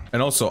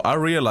 And also, I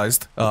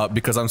realized,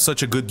 because I'm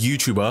such a good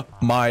YouTuber,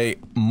 my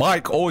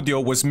mic audio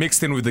was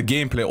mixed in with the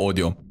gameplay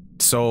audio.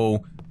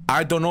 So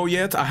I don't know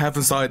yet. I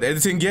haven't started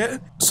editing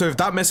yet. So if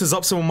that messes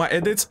up some of my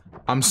edits,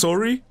 I'm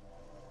sorry.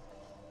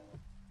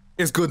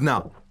 It's good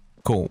now.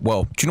 Cool.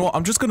 Well, do you know what?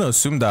 I'm just gonna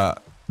assume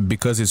that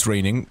because it's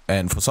raining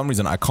and for some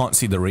reason I can't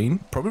see the rain,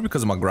 probably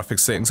because of my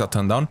graphics settings are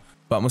turned down,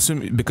 But I'm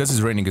assuming because it's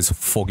raining, it's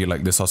foggy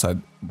like this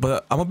outside.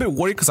 But I'm a bit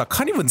worried because I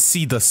can't even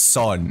see the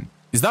sun.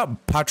 Is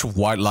that patch of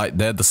white light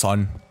there the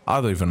sun?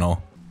 I don't even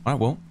know. Alright,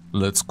 well,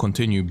 let's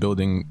continue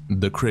building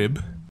the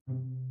crib.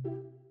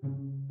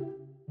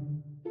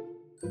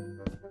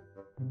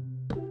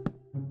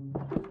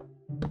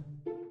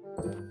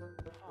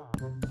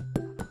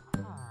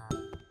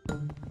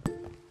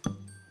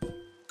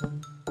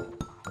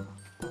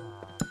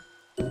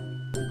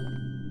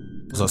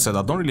 As I said,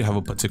 I don't really have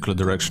a particular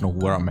direction of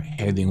where I'm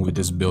heading with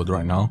this build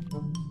right now.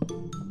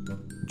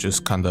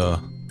 Just kinda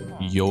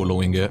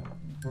YOLOing it.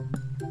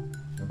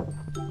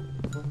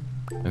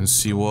 And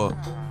see what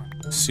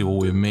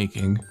we're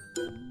making.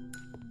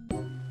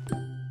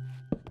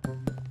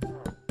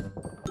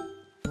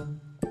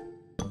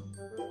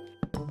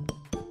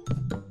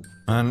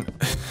 And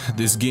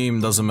this game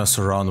doesn't mess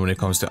around when it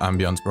comes to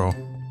ambience, bro.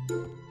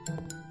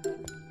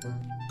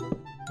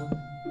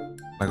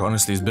 Like,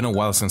 honestly, it's been a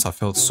while since I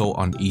felt so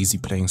uneasy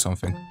playing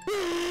something.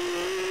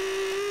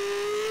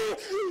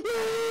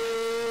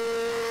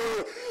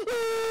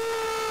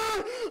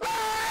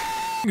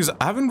 Because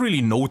I haven't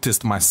really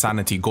noticed my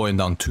sanity going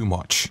down too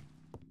much.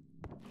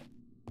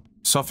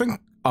 So I think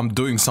I'm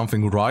doing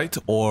something right,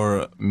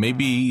 or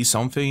maybe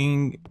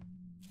something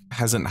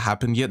hasn't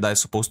happened yet that is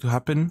supposed to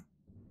happen.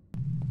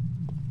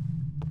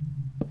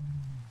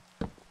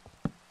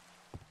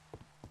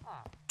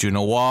 Do you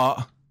know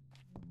what?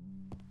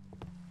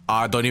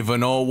 I don't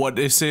even know what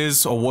this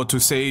is or what to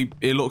say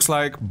it looks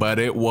like, but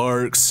it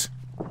works.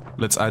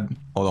 Let's add...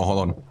 Hold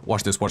on.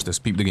 Watch this.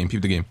 Peep the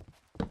game.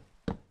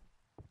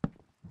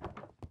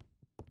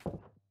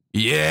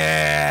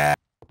 Yeah!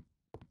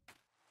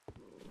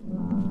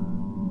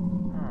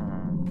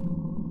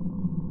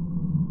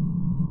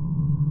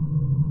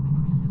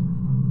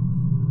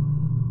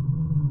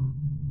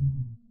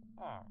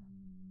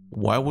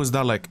 Why was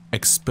that like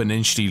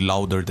exponentially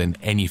louder than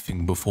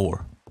anything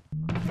before?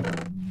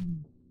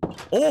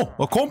 Oh,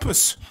 a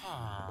compass!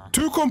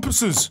 2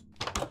 compasses!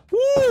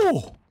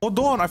 Woo! Hold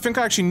on, I think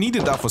I actually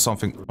needed that for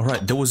something.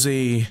 Alright, there's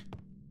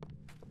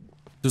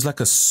like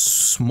a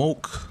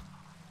smoke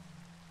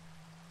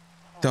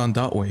down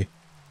that way.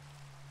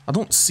 I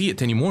don't see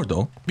it anymore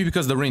though. Maybe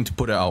because the rain to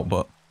put it out,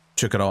 but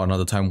check it out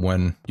another time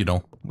when, you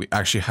know, we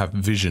actually have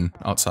vision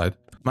outside.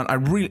 Man, I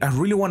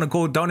really want to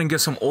go down and get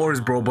some ores,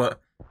 bro, but...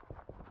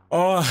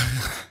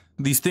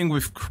 these things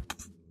with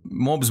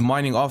mobs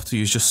mining after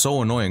you is just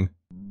so annoying.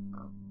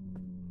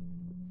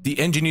 The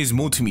engineer's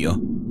multimeter.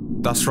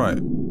 That's right.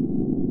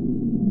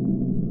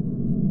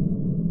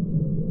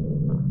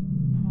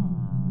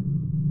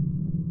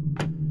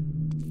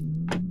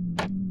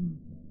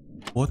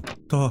 What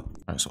the?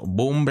 Alright, so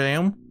boom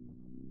bam.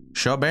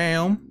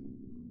 Shabam.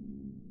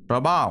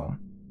 Shabow.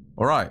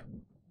 Alright.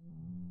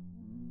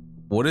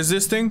 What is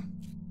this thing?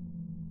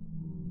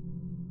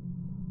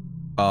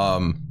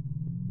 I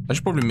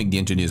should probably make the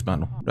engineer's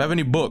manual. Do I have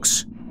any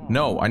books?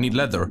 No, I need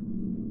leather.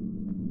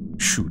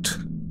 Shoot.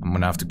 I'm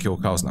gonna have to kill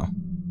cows now.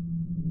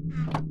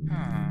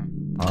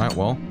 Alright,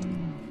 well.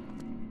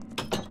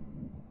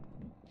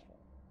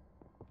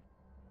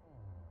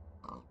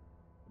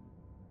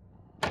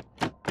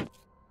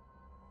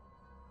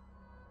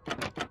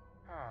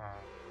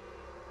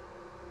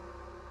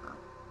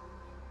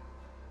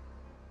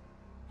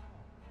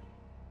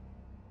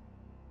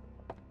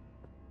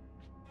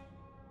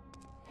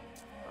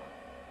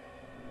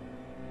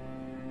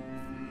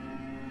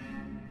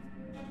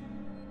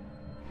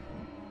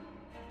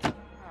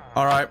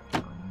 Alright.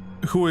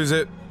 Who is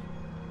it?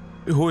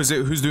 Who is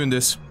it? Who's doing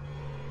this?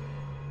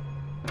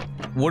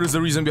 What is the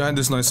reason behind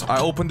this noise?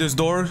 I opened this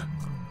door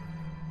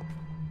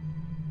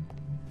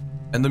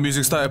and the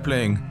music started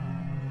playing.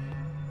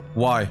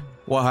 Why?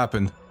 What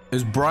happened?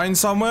 Is Brian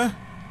somewhere?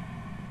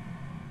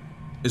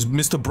 Is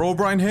Mr.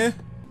 Brobrine here?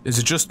 Is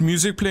it just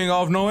music playing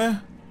out of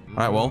nowhere?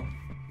 Alright, well.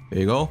 Here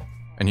you go.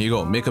 And here you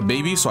go. Make a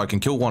baby so I can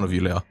kill one of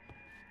you later.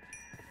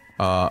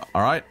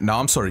 Alright. Now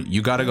I'm sorry.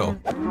 You gotta go.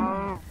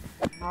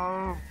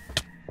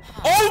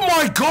 Oh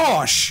my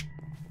gosh!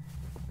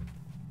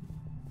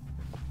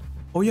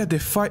 Oh yeah, they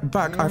fight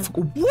back. I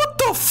forgot. What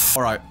the f—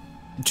 Alright.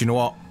 Do you know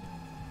what?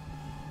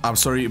 I'm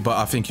sorry, but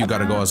I think you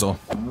gotta go as well.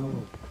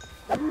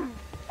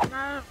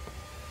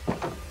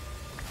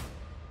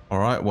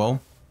 Alright,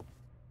 well.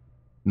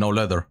 No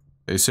leather.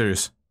 Are you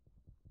serious?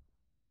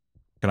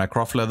 Can I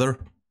craft leather?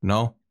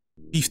 No.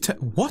 Beef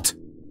what?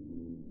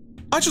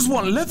 I just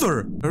want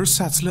leather!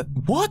 Ersatz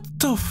what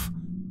the f—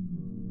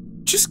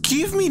 Just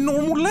give me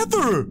normal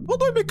leather! How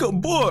do I make a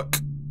book?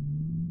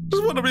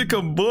 Just want to make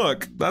a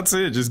book. That's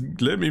it. Just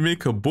let me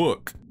make a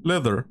book.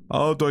 Leather.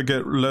 How do I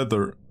get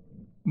leather?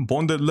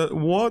 Bonded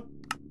what?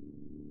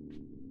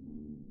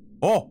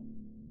 Oh!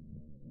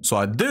 So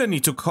I didn't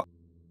need to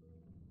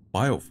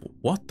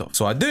what the—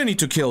 So I didn't need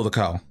to kill the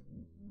cow.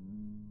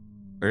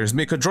 Let's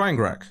make a drying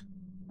rack.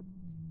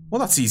 Well,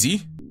 that's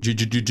easy. I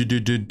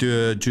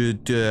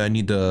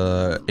need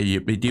a...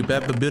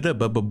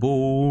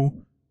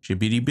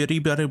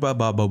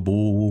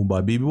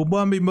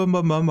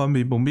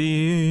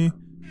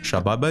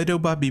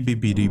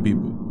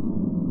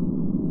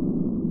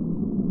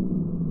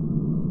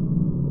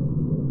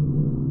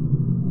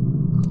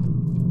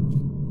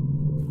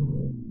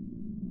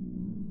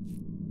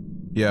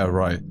 Yeah,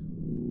 right.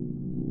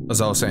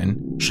 As I was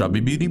saying,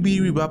 drying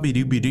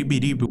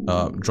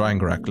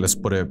rack. Let's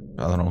put it,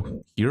 I don't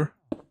know, here?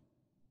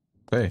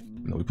 Okay,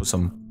 then we put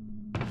some...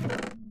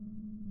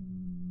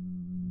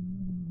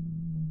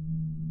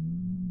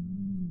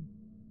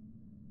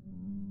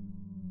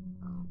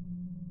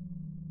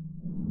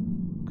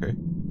 Okay.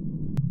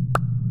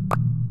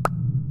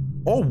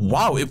 Oh,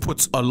 wow, it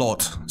puts a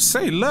lot.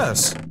 Say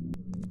less.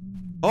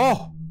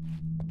 Oh!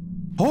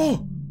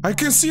 Oh! I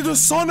can see the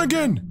sun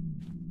again!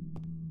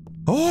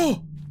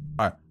 Oh!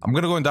 Alright, I'm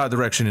gonna go in that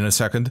direction in a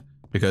second,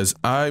 because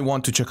I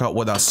want to check out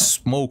what that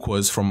smoke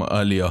was from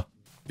earlier.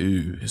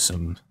 Ooh,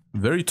 some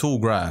very tall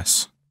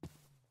grass.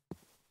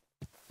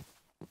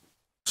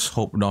 Let's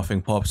hope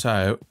nothing pops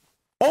out.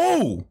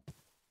 Oh!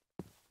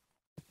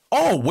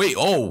 Oh, wait,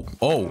 oh,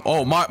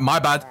 my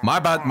bad.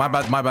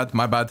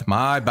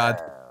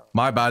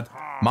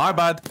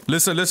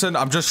 Listen,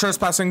 I'm just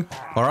trespassing,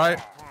 alright?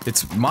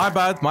 It's my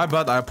bad,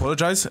 I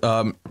apologize.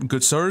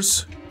 Good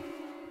sirs.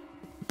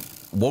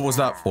 What was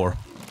that for?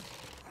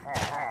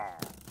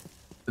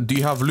 Do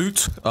you have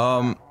loot?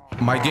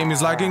 My game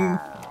is lagging.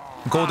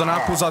 Golden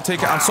apples, I'll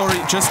take it. I'm sorry,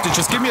 just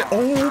give me a—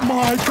 Oh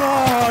my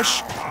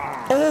gosh!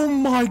 Oh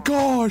my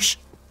gosh!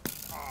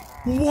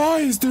 Why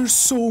is there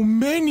so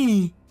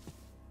many?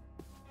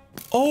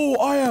 Oh,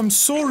 I am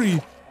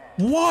sorry.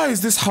 Why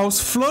is this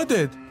house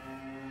flooded?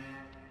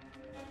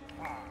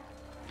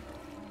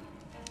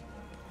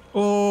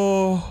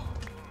 Oh.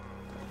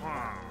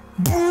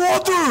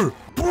 Brother!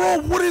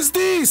 Bro, what is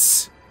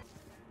this?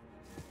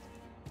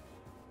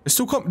 They're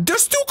still coming. They're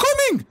still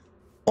coming!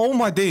 Oh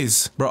my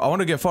days. Bro, I want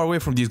to get far away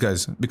from these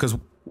guys because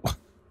I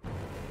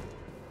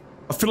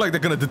feel like they're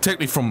gonna detect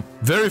me from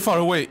very far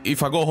away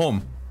if I go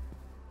home.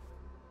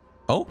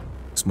 Oh,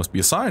 this must be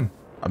a sign.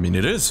 I mean,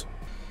 it is.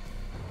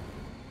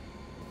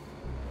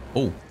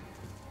 Oh,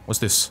 what's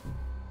this? Is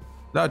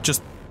that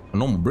just a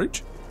normal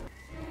bridge?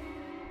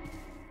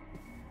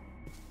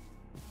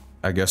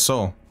 I guess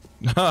so.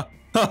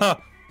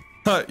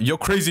 You're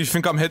crazy if you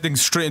think I'm heading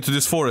straight into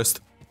this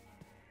forest.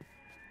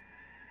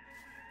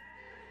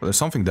 But there's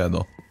something there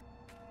though.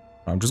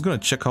 I'm just gonna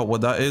check out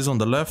what that is on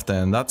the left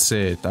and that's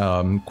it.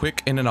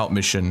 Quick in and out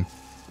mission.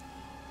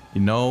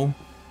 You know?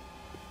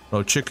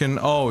 No chicken.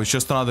 Oh, it's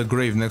just another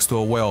grave next to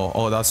a well.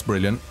 Oh, that's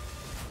brilliant.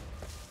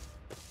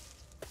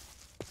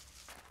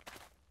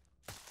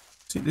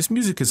 See, this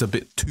music is a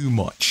bit too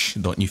much,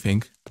 don't you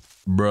think?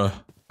 Bruh,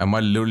 am I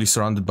literally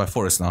surrounded by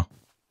forest now?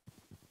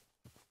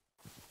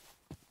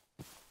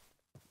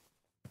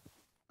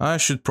 I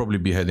should probably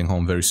be heading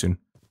home very soon.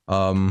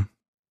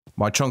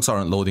 My chunks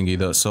aren't loading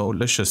either, so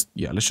let's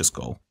just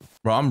go.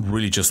 Bro, I'm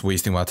really just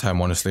wasting my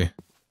time, honestly.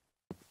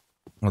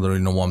 I don't really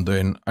know what I'm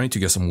doing. I need to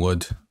get some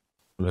wood.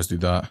 Let's do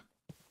that.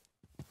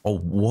 Oh,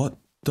 what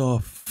the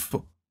f—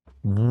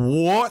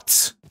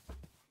 What?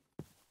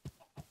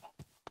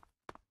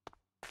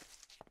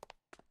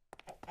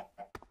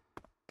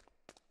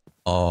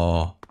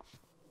 Oh.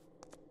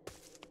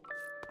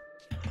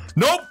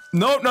 Nope!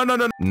 No.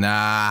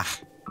 Nah.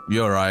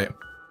 You're right.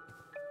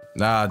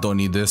 Nah, I don't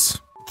need this.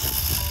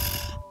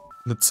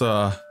 Let's,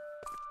 I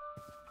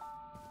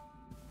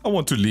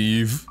want to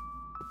leave.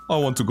 I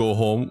want to go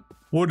home.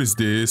 What is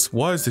this?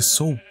 Why is this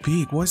so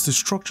big? Why is the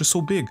structure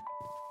so big?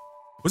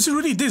 Was it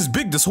really this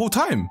big this whole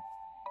time?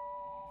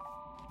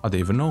 I don't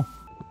even know.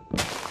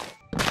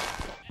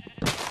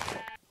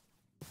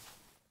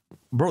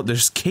 Bro,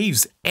 there's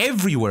caves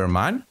everywhere,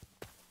 man.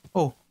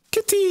 Oh,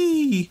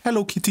 kitty!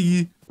 Hello,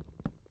 kitty.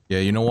 Yeah,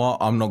 you know what?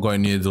 I'm not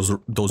going near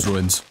those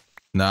ruins.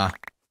 Nah,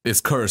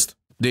 it's cursed.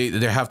 They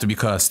have to be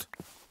cursed.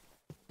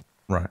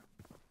 Right.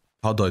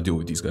 How do I deal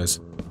with these guys?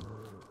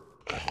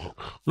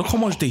 Look how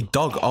much they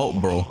dug out,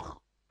 bro.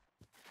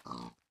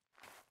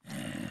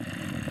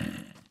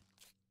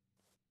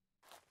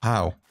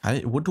 How?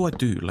 What do I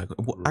do? Like,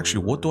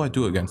 actually, what do I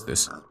do against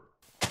this?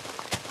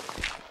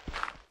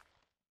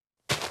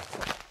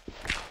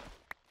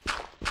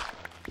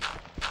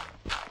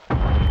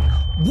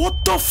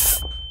 What the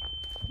f—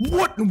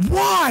 What?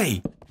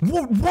 Why?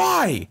 What?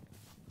 Why?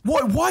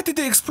 What? Why did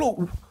they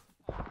explode?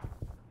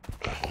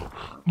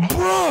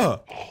 Bruh!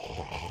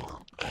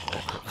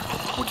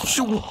 What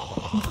you—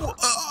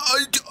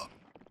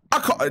 I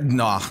can't—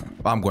 Nah,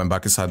 I'm going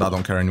back inside. I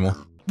don't care anymore.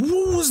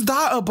 What was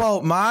that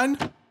about, man?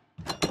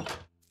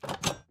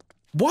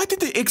 Why did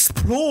they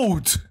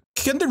explode?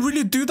 Can they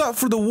really do that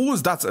for the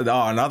walls? That's—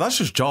 no, that's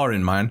just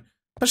jarring, man.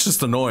 That's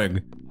just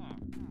annoying.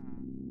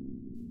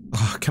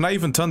 Can I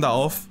even turn that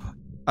off?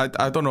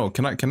 I don't know.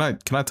 Can I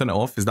turn it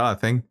off? Is that a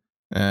thing?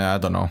 I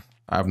don't know.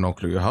 I have no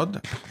clue.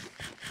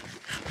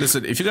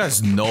 Listen, if you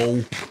guys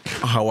know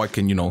how I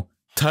can, you know,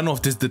 turn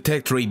off this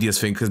detect radius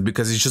thing,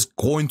 because it's just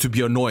going to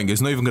be annoying.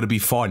 It's not even going to be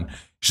fun.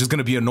 It's just going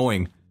to be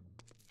annoying.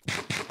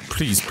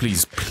 Please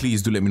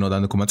do let me know down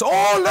in the comments.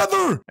 Oh,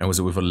 leather! And was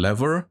it with a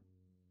lever?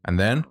 And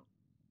then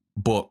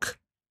book.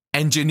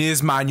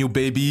 Engineer's manual,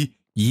 baby.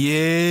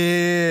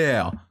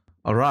 Yeah.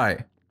 All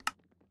right.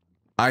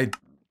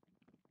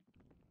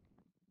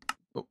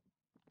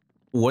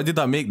 What did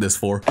I make this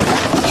for?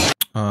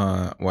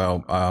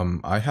 Well,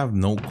 I have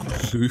no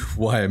clue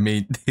why I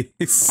made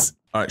this.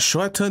 Alright,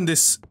 should I turn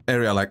this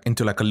area like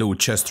into like a little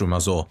chest room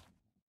as well?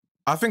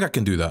 I think I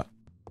can do that.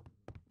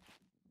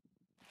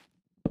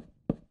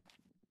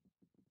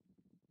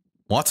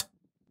 What?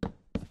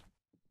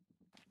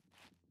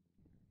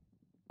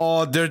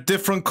 Oh, they're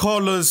different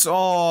colors.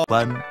 Oh.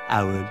 1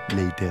 hour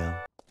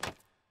later.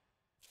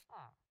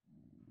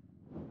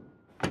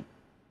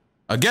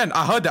 Again,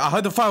 I heard it. I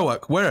heard the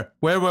firework. Where?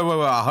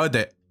 I heard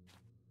it.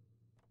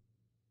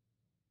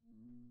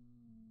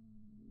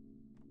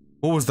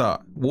 What was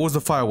that? What was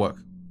the firework?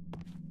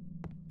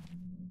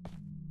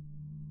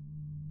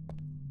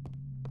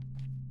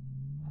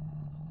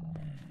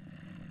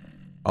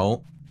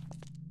 Oh.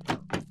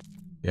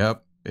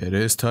 Yep, it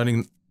is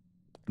turning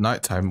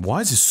nighttime.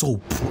 Why is it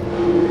so...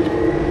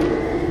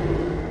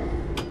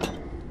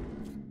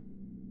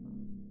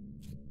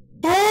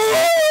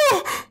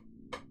 Oh!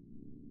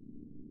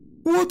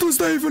 What does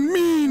that even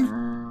mean?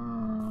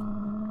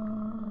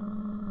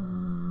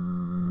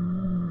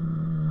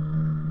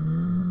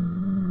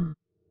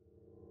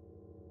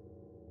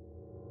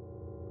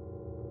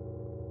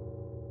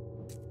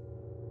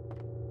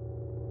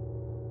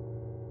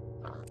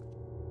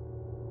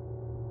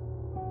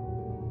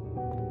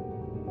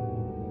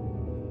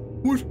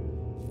 What?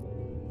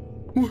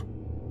 What?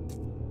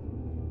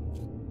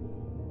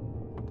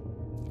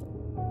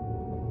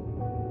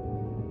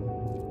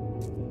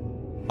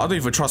 I don't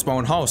even trust my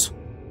own house.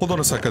 Hold on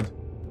a second.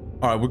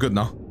 Alright, we're good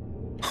now.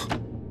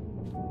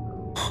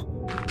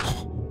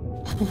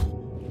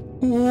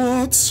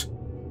 What?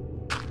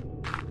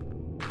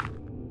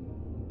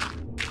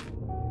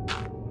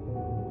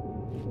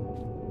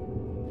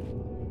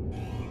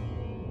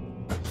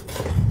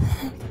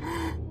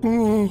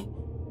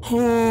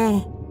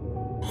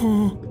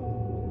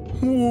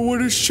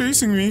 What is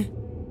chasing me?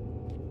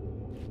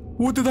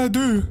 What did I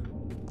do?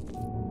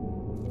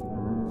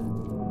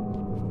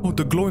 Oh,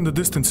 the glow in the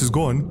distance is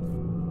gone.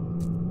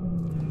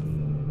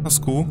 That's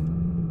cool.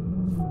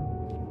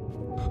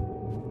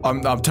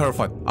 I'm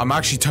terrified. I'm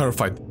actually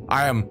terrified.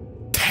 I am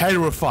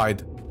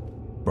terrified.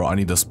 Bro, I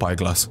need a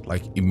spyglass,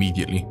 like,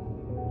 immediately.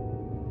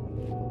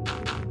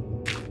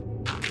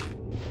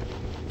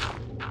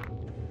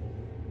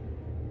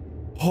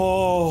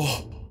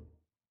 Oh.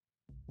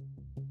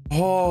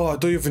 Oh, I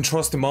don't even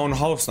trust in my own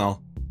house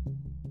now.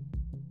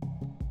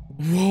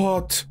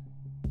 What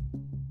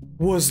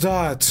was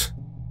that?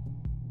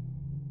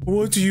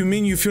 What do you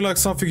mean you feel like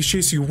something is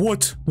chasing you?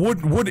 What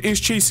is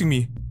chasing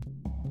me?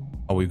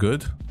 Are we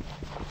good?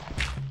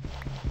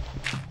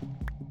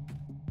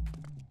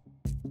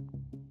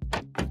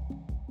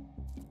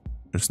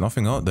 There's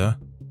nothing out there.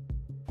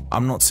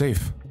 I'm not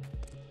safe.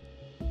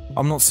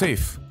 I'm not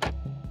safe.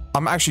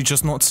 I'm actually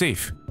just not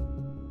safe.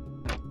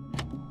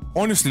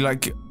 Honestly,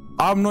 like,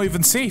 I'm not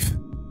even safe.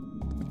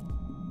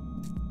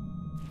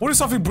 What if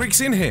something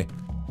breaks in here?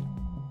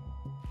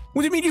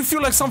 What do you mean you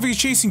feel like something is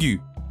chasing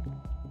you?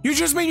 You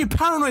just made me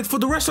paranoid for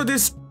the rest of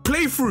this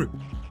playthrough.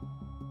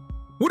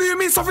 What do you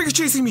mean something is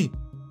chasing me?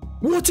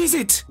 What is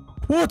it?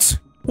 What?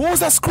 What was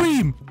that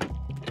scream?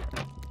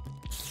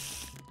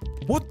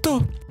 What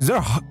the?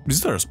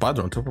 Is there a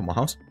spider on top of my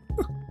house?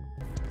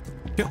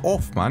 Get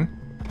off, man.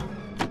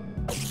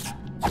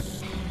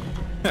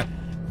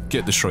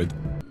 Get destroyed.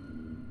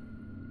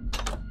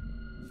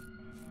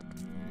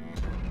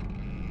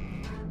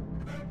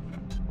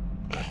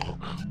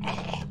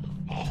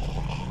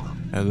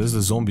 Yeah, there's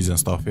the zombies and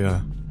stuff,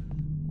 yeah.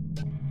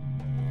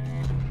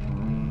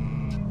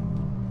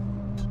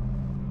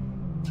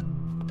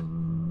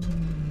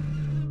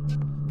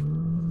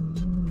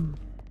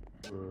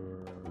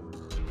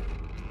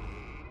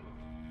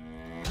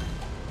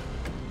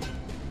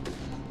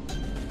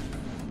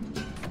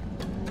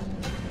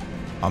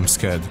 I'm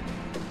scared.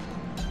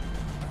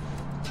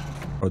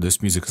 Oh,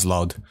 this music is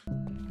loud.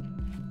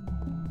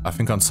 I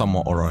think I'm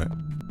somewhat alright.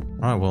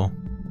 Alright, well.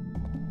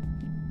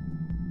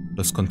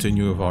 Let's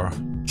continue with our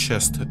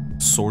chest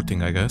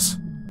sorting, I guess.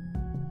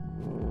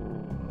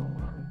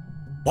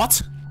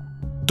 What?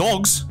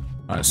 Dogs?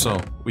 Alright, so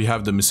we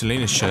have the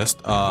miscellaneous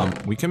chest.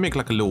 We can make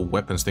like a little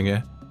weapons thing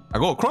here. I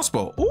got a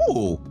crossbow.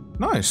 Ooh,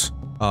 nice.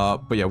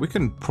 But yeah, we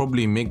can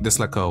probably make this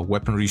like a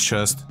weaponry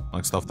chest,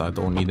 like stuff that I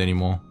don't need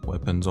anymore,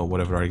 weapons or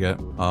whatever I get.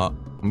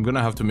 I'm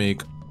gonna have to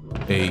make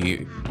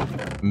a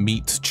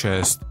meat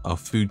chest, a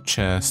food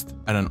chest,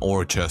 and an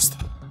ore chest.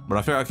 But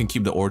I think I can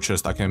keep the ore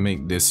chest. I can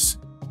make this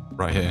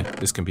right here.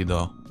 This can be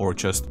the ore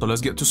chest. So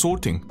let's get to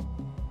sorting.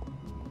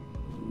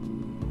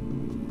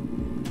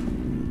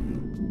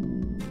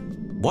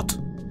 What?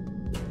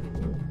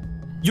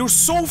 You're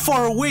so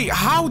far away.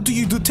 How do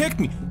you detect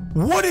me?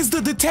 What is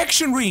the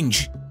detection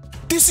range?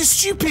 This is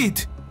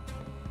stupid.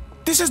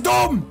 This is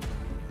dumb.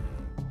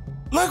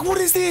 Like, what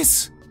is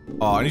this?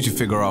 Oh, I need to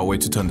figure out a way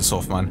to turn this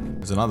off, man.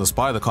 There's another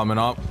spider coming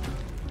up.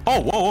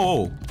 Oh, whoa,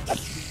 whoa, whoa.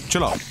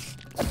 Chill out.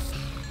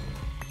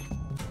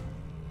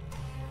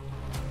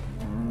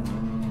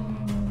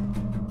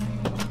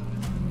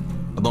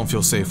 I don't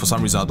feel safe. For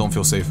some reason, I don't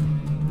feel safe.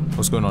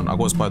 What's going on? I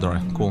got a spider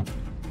eye. Cool.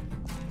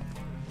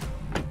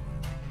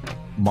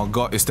 My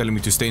gut is telling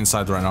me to stay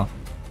inside right now.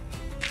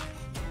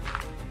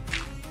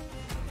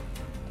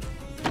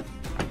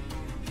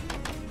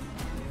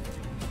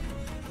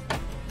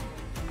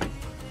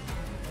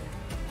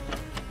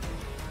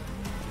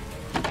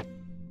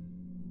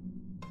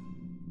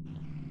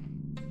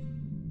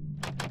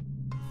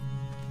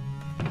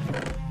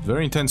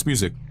 Very intense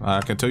music,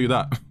 I can tell you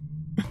that.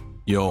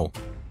 Yo.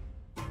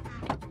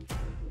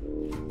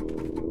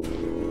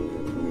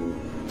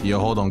 Yo,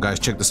 hold on guys,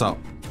 check this out.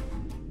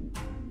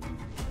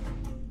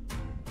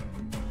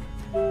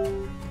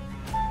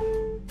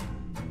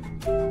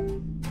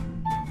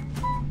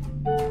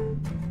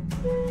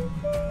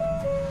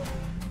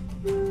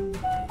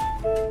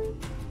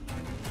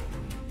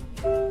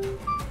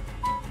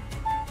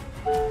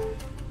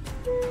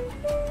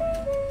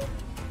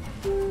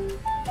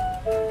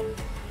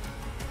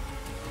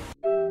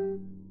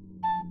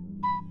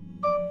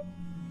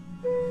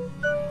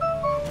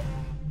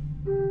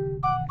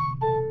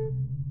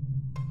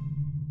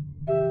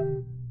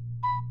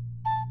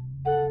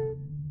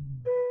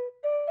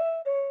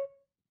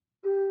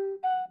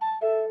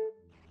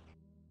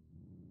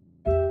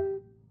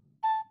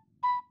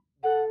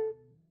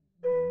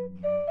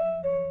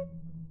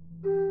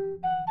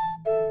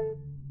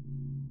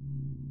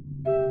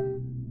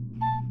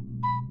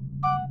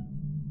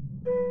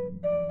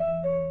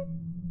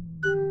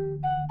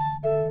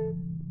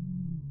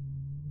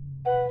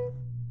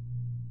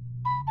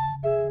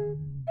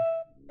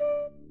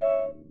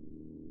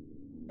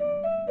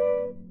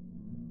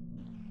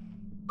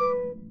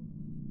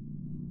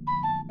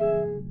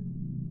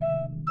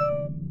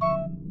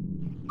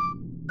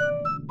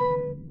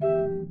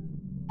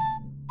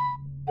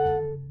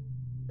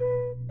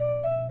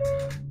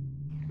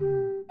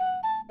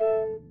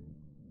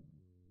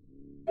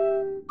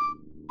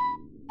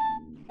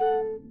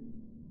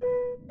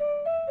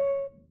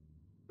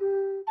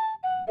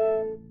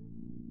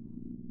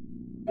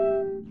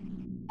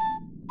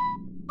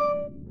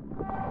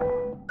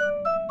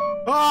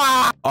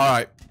 Ah!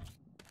 Alright.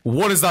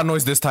 What is that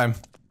noise this time?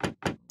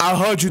 I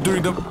heard you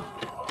during the...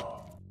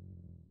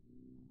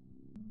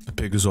 The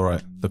pig is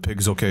alright. The pig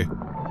is okay.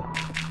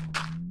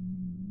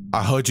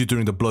 I heard you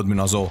during the blood moon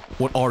as well.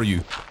 What are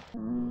you?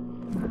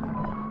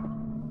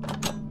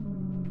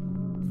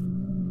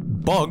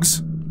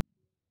 Bugs?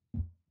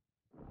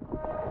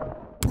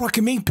 Bro, I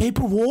can make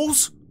paper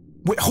walls?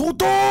 Wait,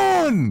 hold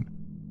on!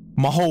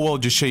 My whole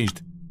world just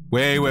changed.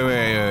 Wait.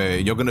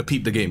 You're gonna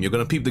peep the game. You're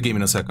gonna peep the game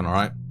in a second,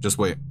 alright? Just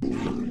wait. I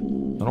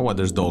don't know why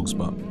there's dogs,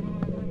 but...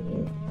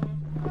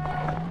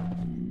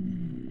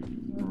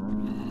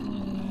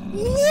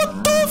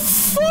 What the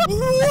fuck?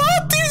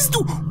 What is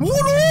the...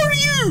 What are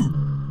you?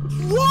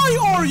 Why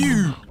are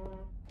you?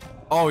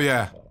 Oh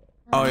yeah.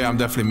 Oh yeah, I'm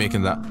definitely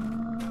making that.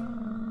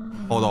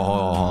 Hold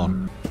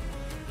on.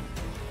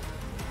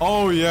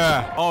 Oh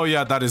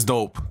yeah, that is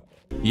dope.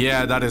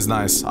 Yeah, that is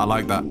nice. I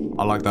like that.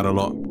 I like that a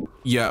lot.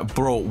 Yeah,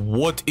 bro,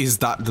 what is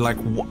that? Like,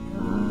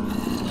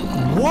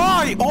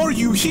 why are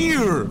you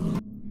here?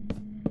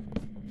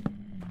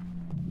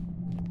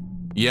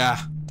 Yeah,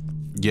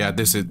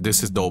 this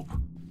is dope.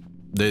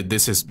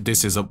 This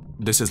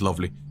is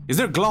lovely. Is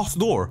there a glass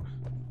door?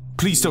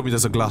 Please tell me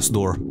there's a glass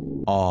door.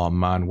 Oh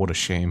man, what a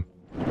shame.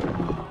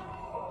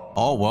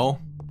 Oh well,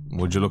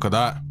 would you look at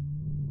that?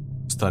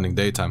 It's turning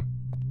daytime.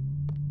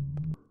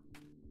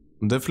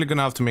 I'm definitely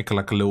gonna have to make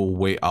like a little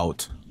way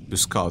out to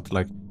scout.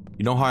 Like,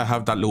 you know how I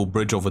have that little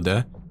bridge over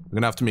there? I'm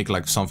gonna have to make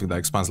like something that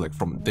expands like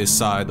from this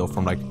side or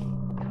from like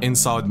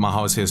inside my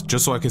house here,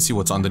 just so I can see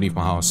what's underneath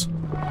my house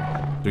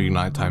during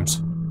night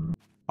times.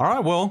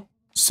 Alright, well,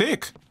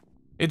 sick.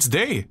 It's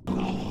day.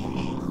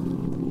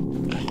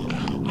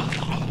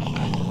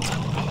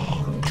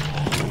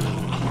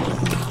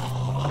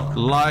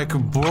 Like,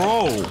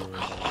 bro.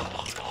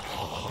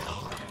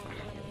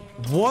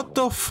 What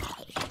the f...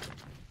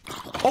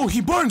 Oh, he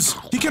burns!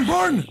 He can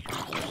burn!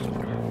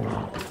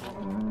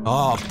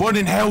 Ah, burn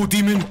in hell,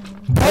 demon!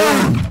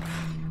 Burn!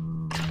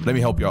 Let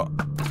me help you out.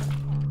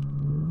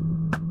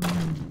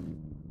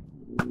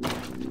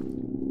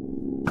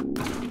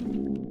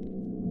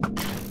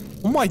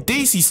 Oh my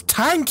days, he's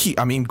tanky!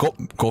 I mean,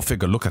 go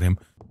figure, look at him.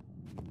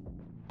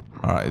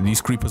 Alright,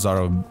 these creepers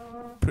are a...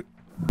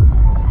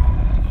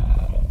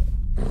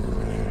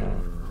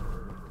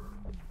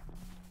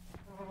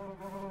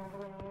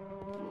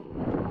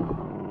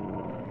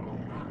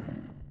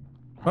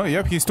 Oh,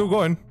 yep, he's still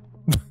going.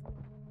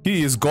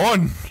 He is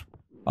gone.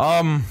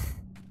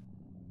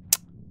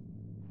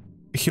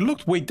 He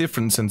looked way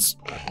different since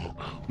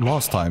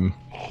last time.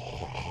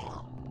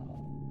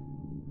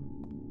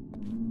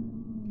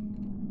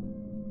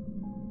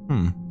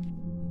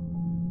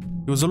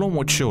 He was a lot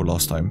more chill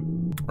last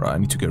time. Right, I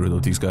need to get rid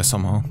of these guys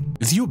somehow.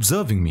 Is he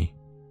observing me?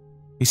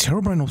 Is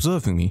Herobrine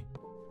observing me?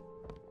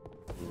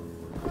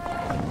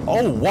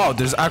 Oh wow,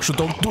 there's actual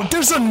dog.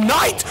 There's a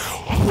knight!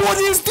 What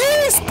is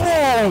this,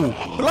 bro?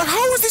 Like,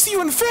 how is this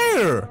even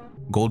fair?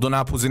 Golden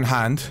apples in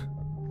hand.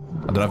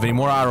 I don't have any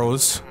more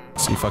arrows.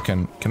 Let's see if I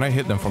can I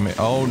hit them from it?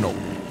 Oh no.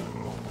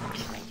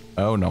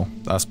 Oh no,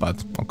 that's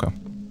bad. Okay.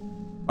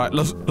 Alright,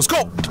 let's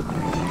go!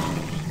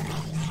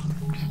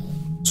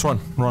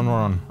 let's run.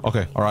 Run.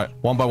 Okay, alright.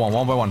 One by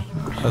one.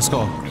 Let's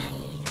go.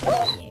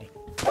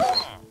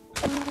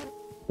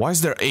 Why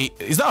is there a...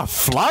 Is that a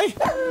fly?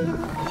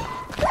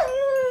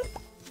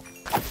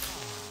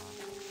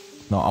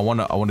 No, I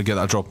wanna get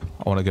that drop.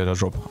 I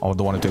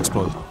don't want it to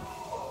explode.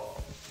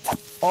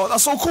 Oh,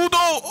 that's so cool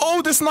though!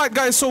 Oh, this night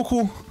guy is so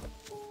cool.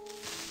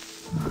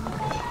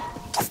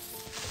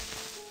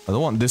 I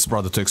don't want this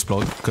brother to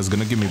explode, because it's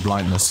gonna give me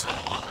blindness.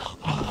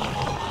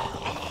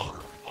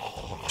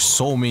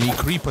 So many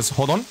creepers.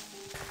 Hold on.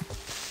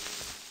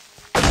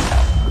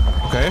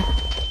 Okay.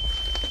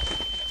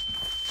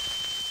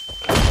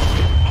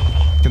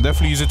 Can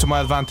definitely use it to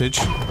my advantage.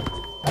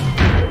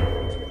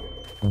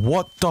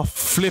 What the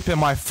flip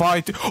am I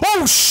fighting?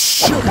 Oh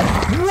shit!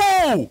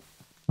 Whoa!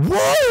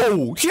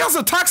 Whoa! He has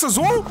attacks as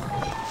well?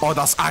 Oh,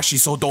 that's actually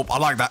so dope. I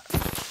like that.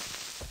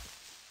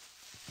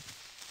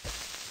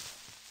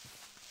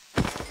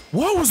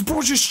 Why was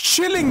bro just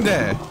chilling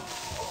there?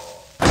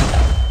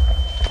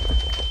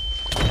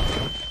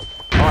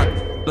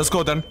 Alright, let's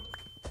go then.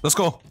 Let's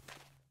go.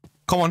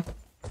 Come on.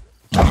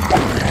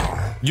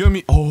 You and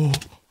me. Oh.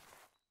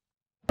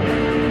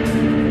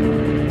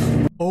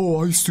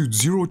 Oh, I stood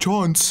 0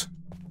 chance.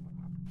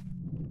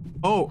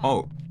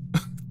 Oh.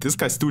 This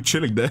guy's still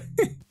chilling there.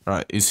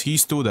 Alright, is he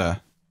still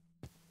there?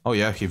 Oh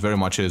yeah, he very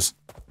much is.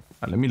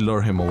 Right, let me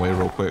lure him away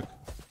real quick.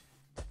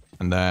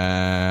 And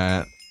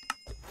then...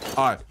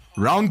 Alright,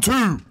 round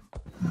 2!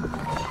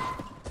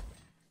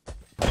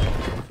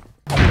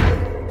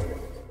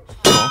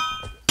 Oh.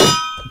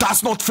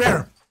 That's not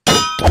fair!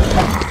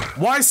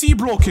 Why is he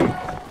blocking?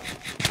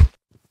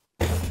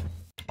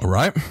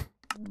 Alright.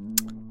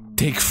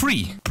 Take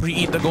 3.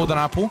 Pre-eat the golden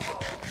apple.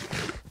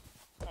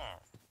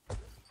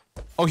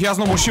 Oh, he has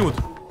no more shield.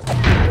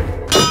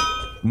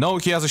 No,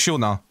 he has a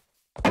shield now.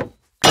 Am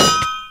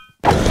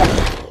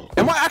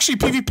I actually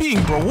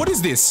PvPing, bro? What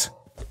is this?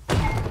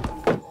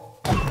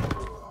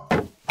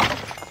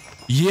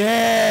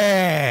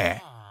 Yeah!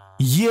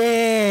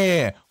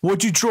 Yeah!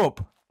 What'd you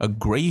drop? A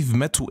grave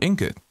metal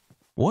ingot.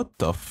 What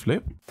the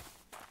flip?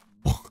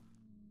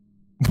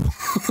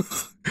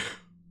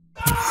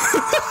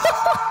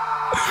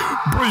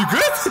 Bro, you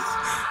good?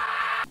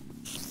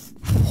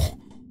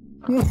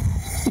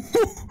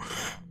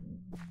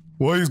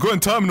 Well, he's going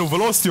terminal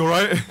velocity,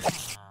 alright? Let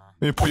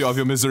me put you out of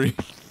your misery.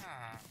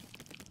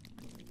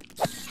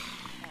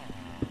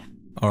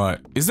 Alright,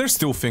 is there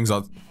still things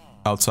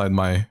outside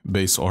my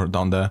base or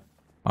down there?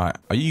 Alright,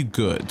 are you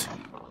good?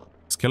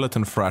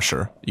 Skeleton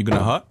Thrasher. You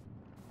gonna hurt?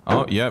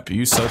 Oh, yep,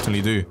 you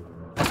certainly do.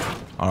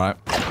 Alright.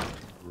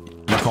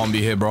 You can't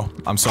be here, bro.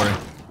 I'm sorry.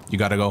 You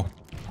gotta go.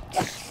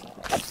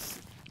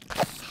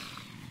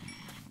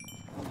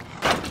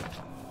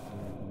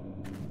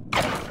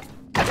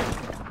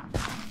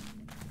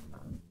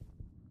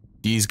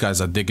 These guys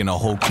are digging a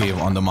whole cave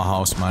under my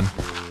house, man.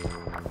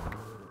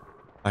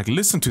 Like,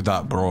 listen to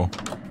that, bro.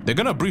 They're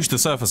gonna breach the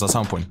surface at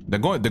some point. They're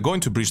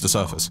going to breach the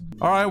surface.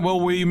 Alright,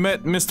 well, we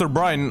met Mr.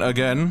 Brine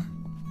again.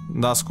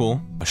 That's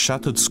cool. A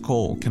shattered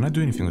skull. Can I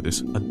do anything with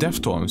this? A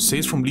death tome.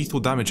 Saves from lethal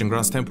damage and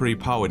grants temporary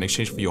power in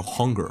exchange for your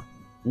hunger.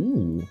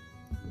 Ooh.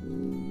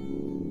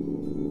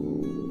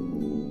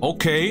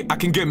 Okay, I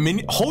can get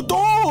mini- Hold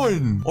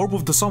on! Orb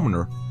of the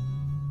Summoner.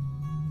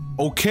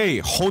 Okay,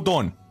 hold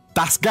on.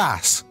 That's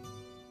gas.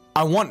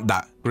 I want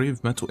that.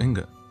 Grave metal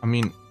ingot. I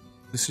mean,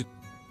 this is...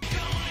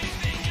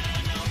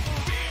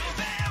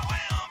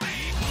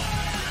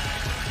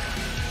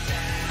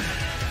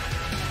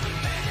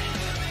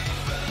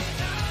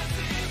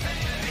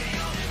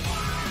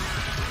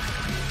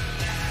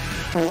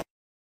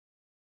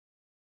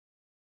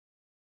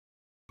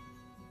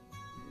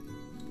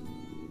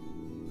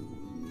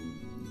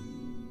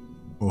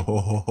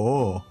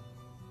 Oh.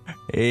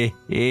 Hey.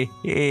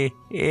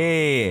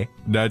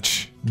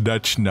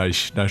 That's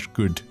nice. That's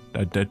good.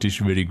 That is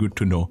very good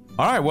to know.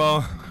 Alright,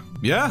 well,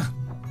 yeah.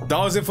 That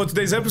was it for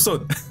today's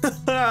episode.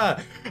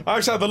 I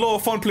actually had a lot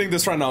of fun playing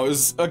this right now.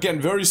 It's, again,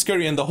 very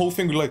scary, and the whole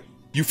thing, like,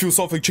 you feel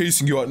something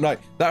chasing you at night.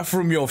 That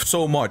threw me off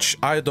so much.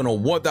 I don't know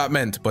what that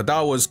meant, but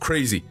that was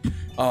crazy.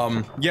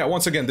 Yeah,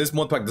 once again, this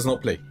mod pack does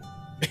not play.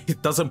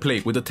 It doesn't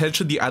play. With the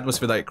tension, the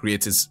atmosphere that it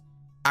creates is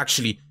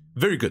actually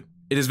very good.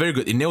 It is very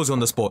good. It nails you on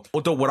the spot.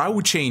 Although what I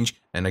would change,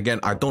 and again,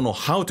 I don't know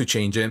how to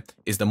change it,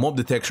 is the mob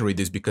detection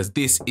radius, because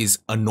this is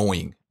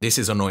annoying. This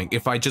is annoying.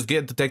 If I just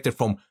get detected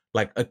from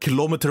like a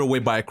kilometer away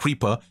by a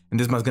creeper, and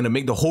this man's gonna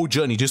make the whole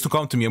journey just to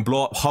come to me and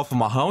blow up half of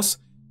my house,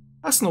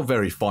 that's not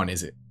very fun,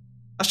 is it?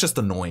 That's just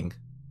annoying.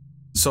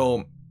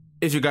 So,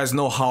 if you guys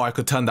know how I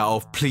could turn that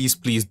off, please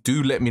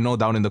do let me know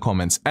down in the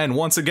comments. And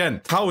once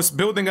again, house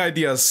building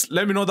ideas,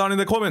 let me know down in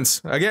the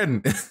comments.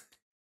 Again,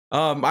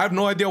 I have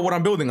no idea what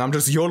I'm building. I'm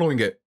just YOLOing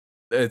it.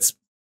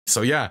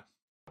 So yeah,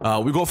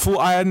 we got full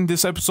iron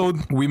this episode.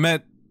 We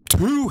met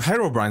 2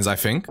 Herobrines, I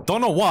think.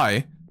 Don't know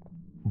why,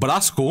 but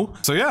that's cool.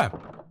 So yeah,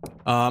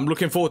 I'm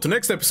looking forward to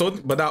next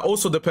episode, but that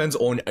also depends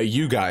on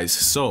you guys.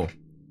 So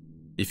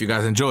if you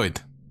guys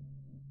enjoyed,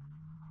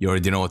 you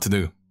already know what to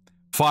do.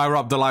 Fire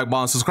up the like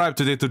button, subscribe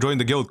today to join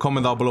the guild,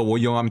 comment down below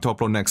what you want me to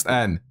upload next,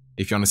 and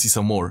if you want to see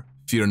some more,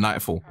 fear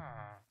Nightfall.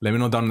 Let me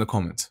know down in the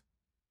comments.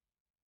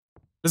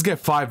 Let's get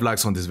 5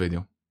 likes on this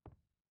video.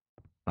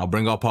 I'll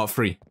bring out part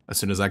 3 as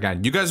soon as I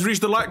can. You guys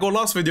reached the like goal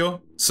last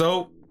video,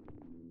 so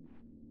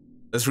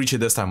let's reach it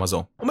this time as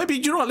well. Or maybe,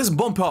 you know what, let's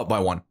bump it up by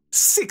 1.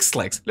 6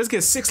 likes. Let's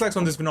get 6 likes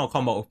on this video. I'll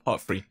come out with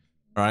part 3.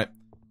 Alright?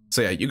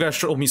 So yeah, you guys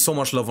showed me so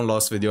much love on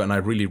last video, and I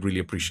really, really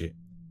appreciate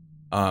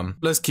it.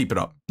 Let's keep it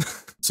up.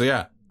 So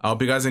yeah, I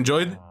hope you guys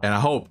enjoyed, and I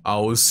hope I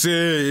will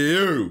see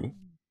you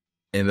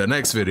in the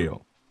next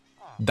video.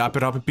 Dap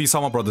it up and peace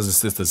out, my brothers and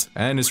sisters.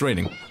 And it's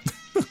raining.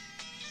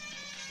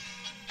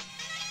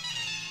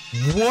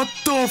 What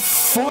the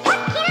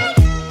fuck?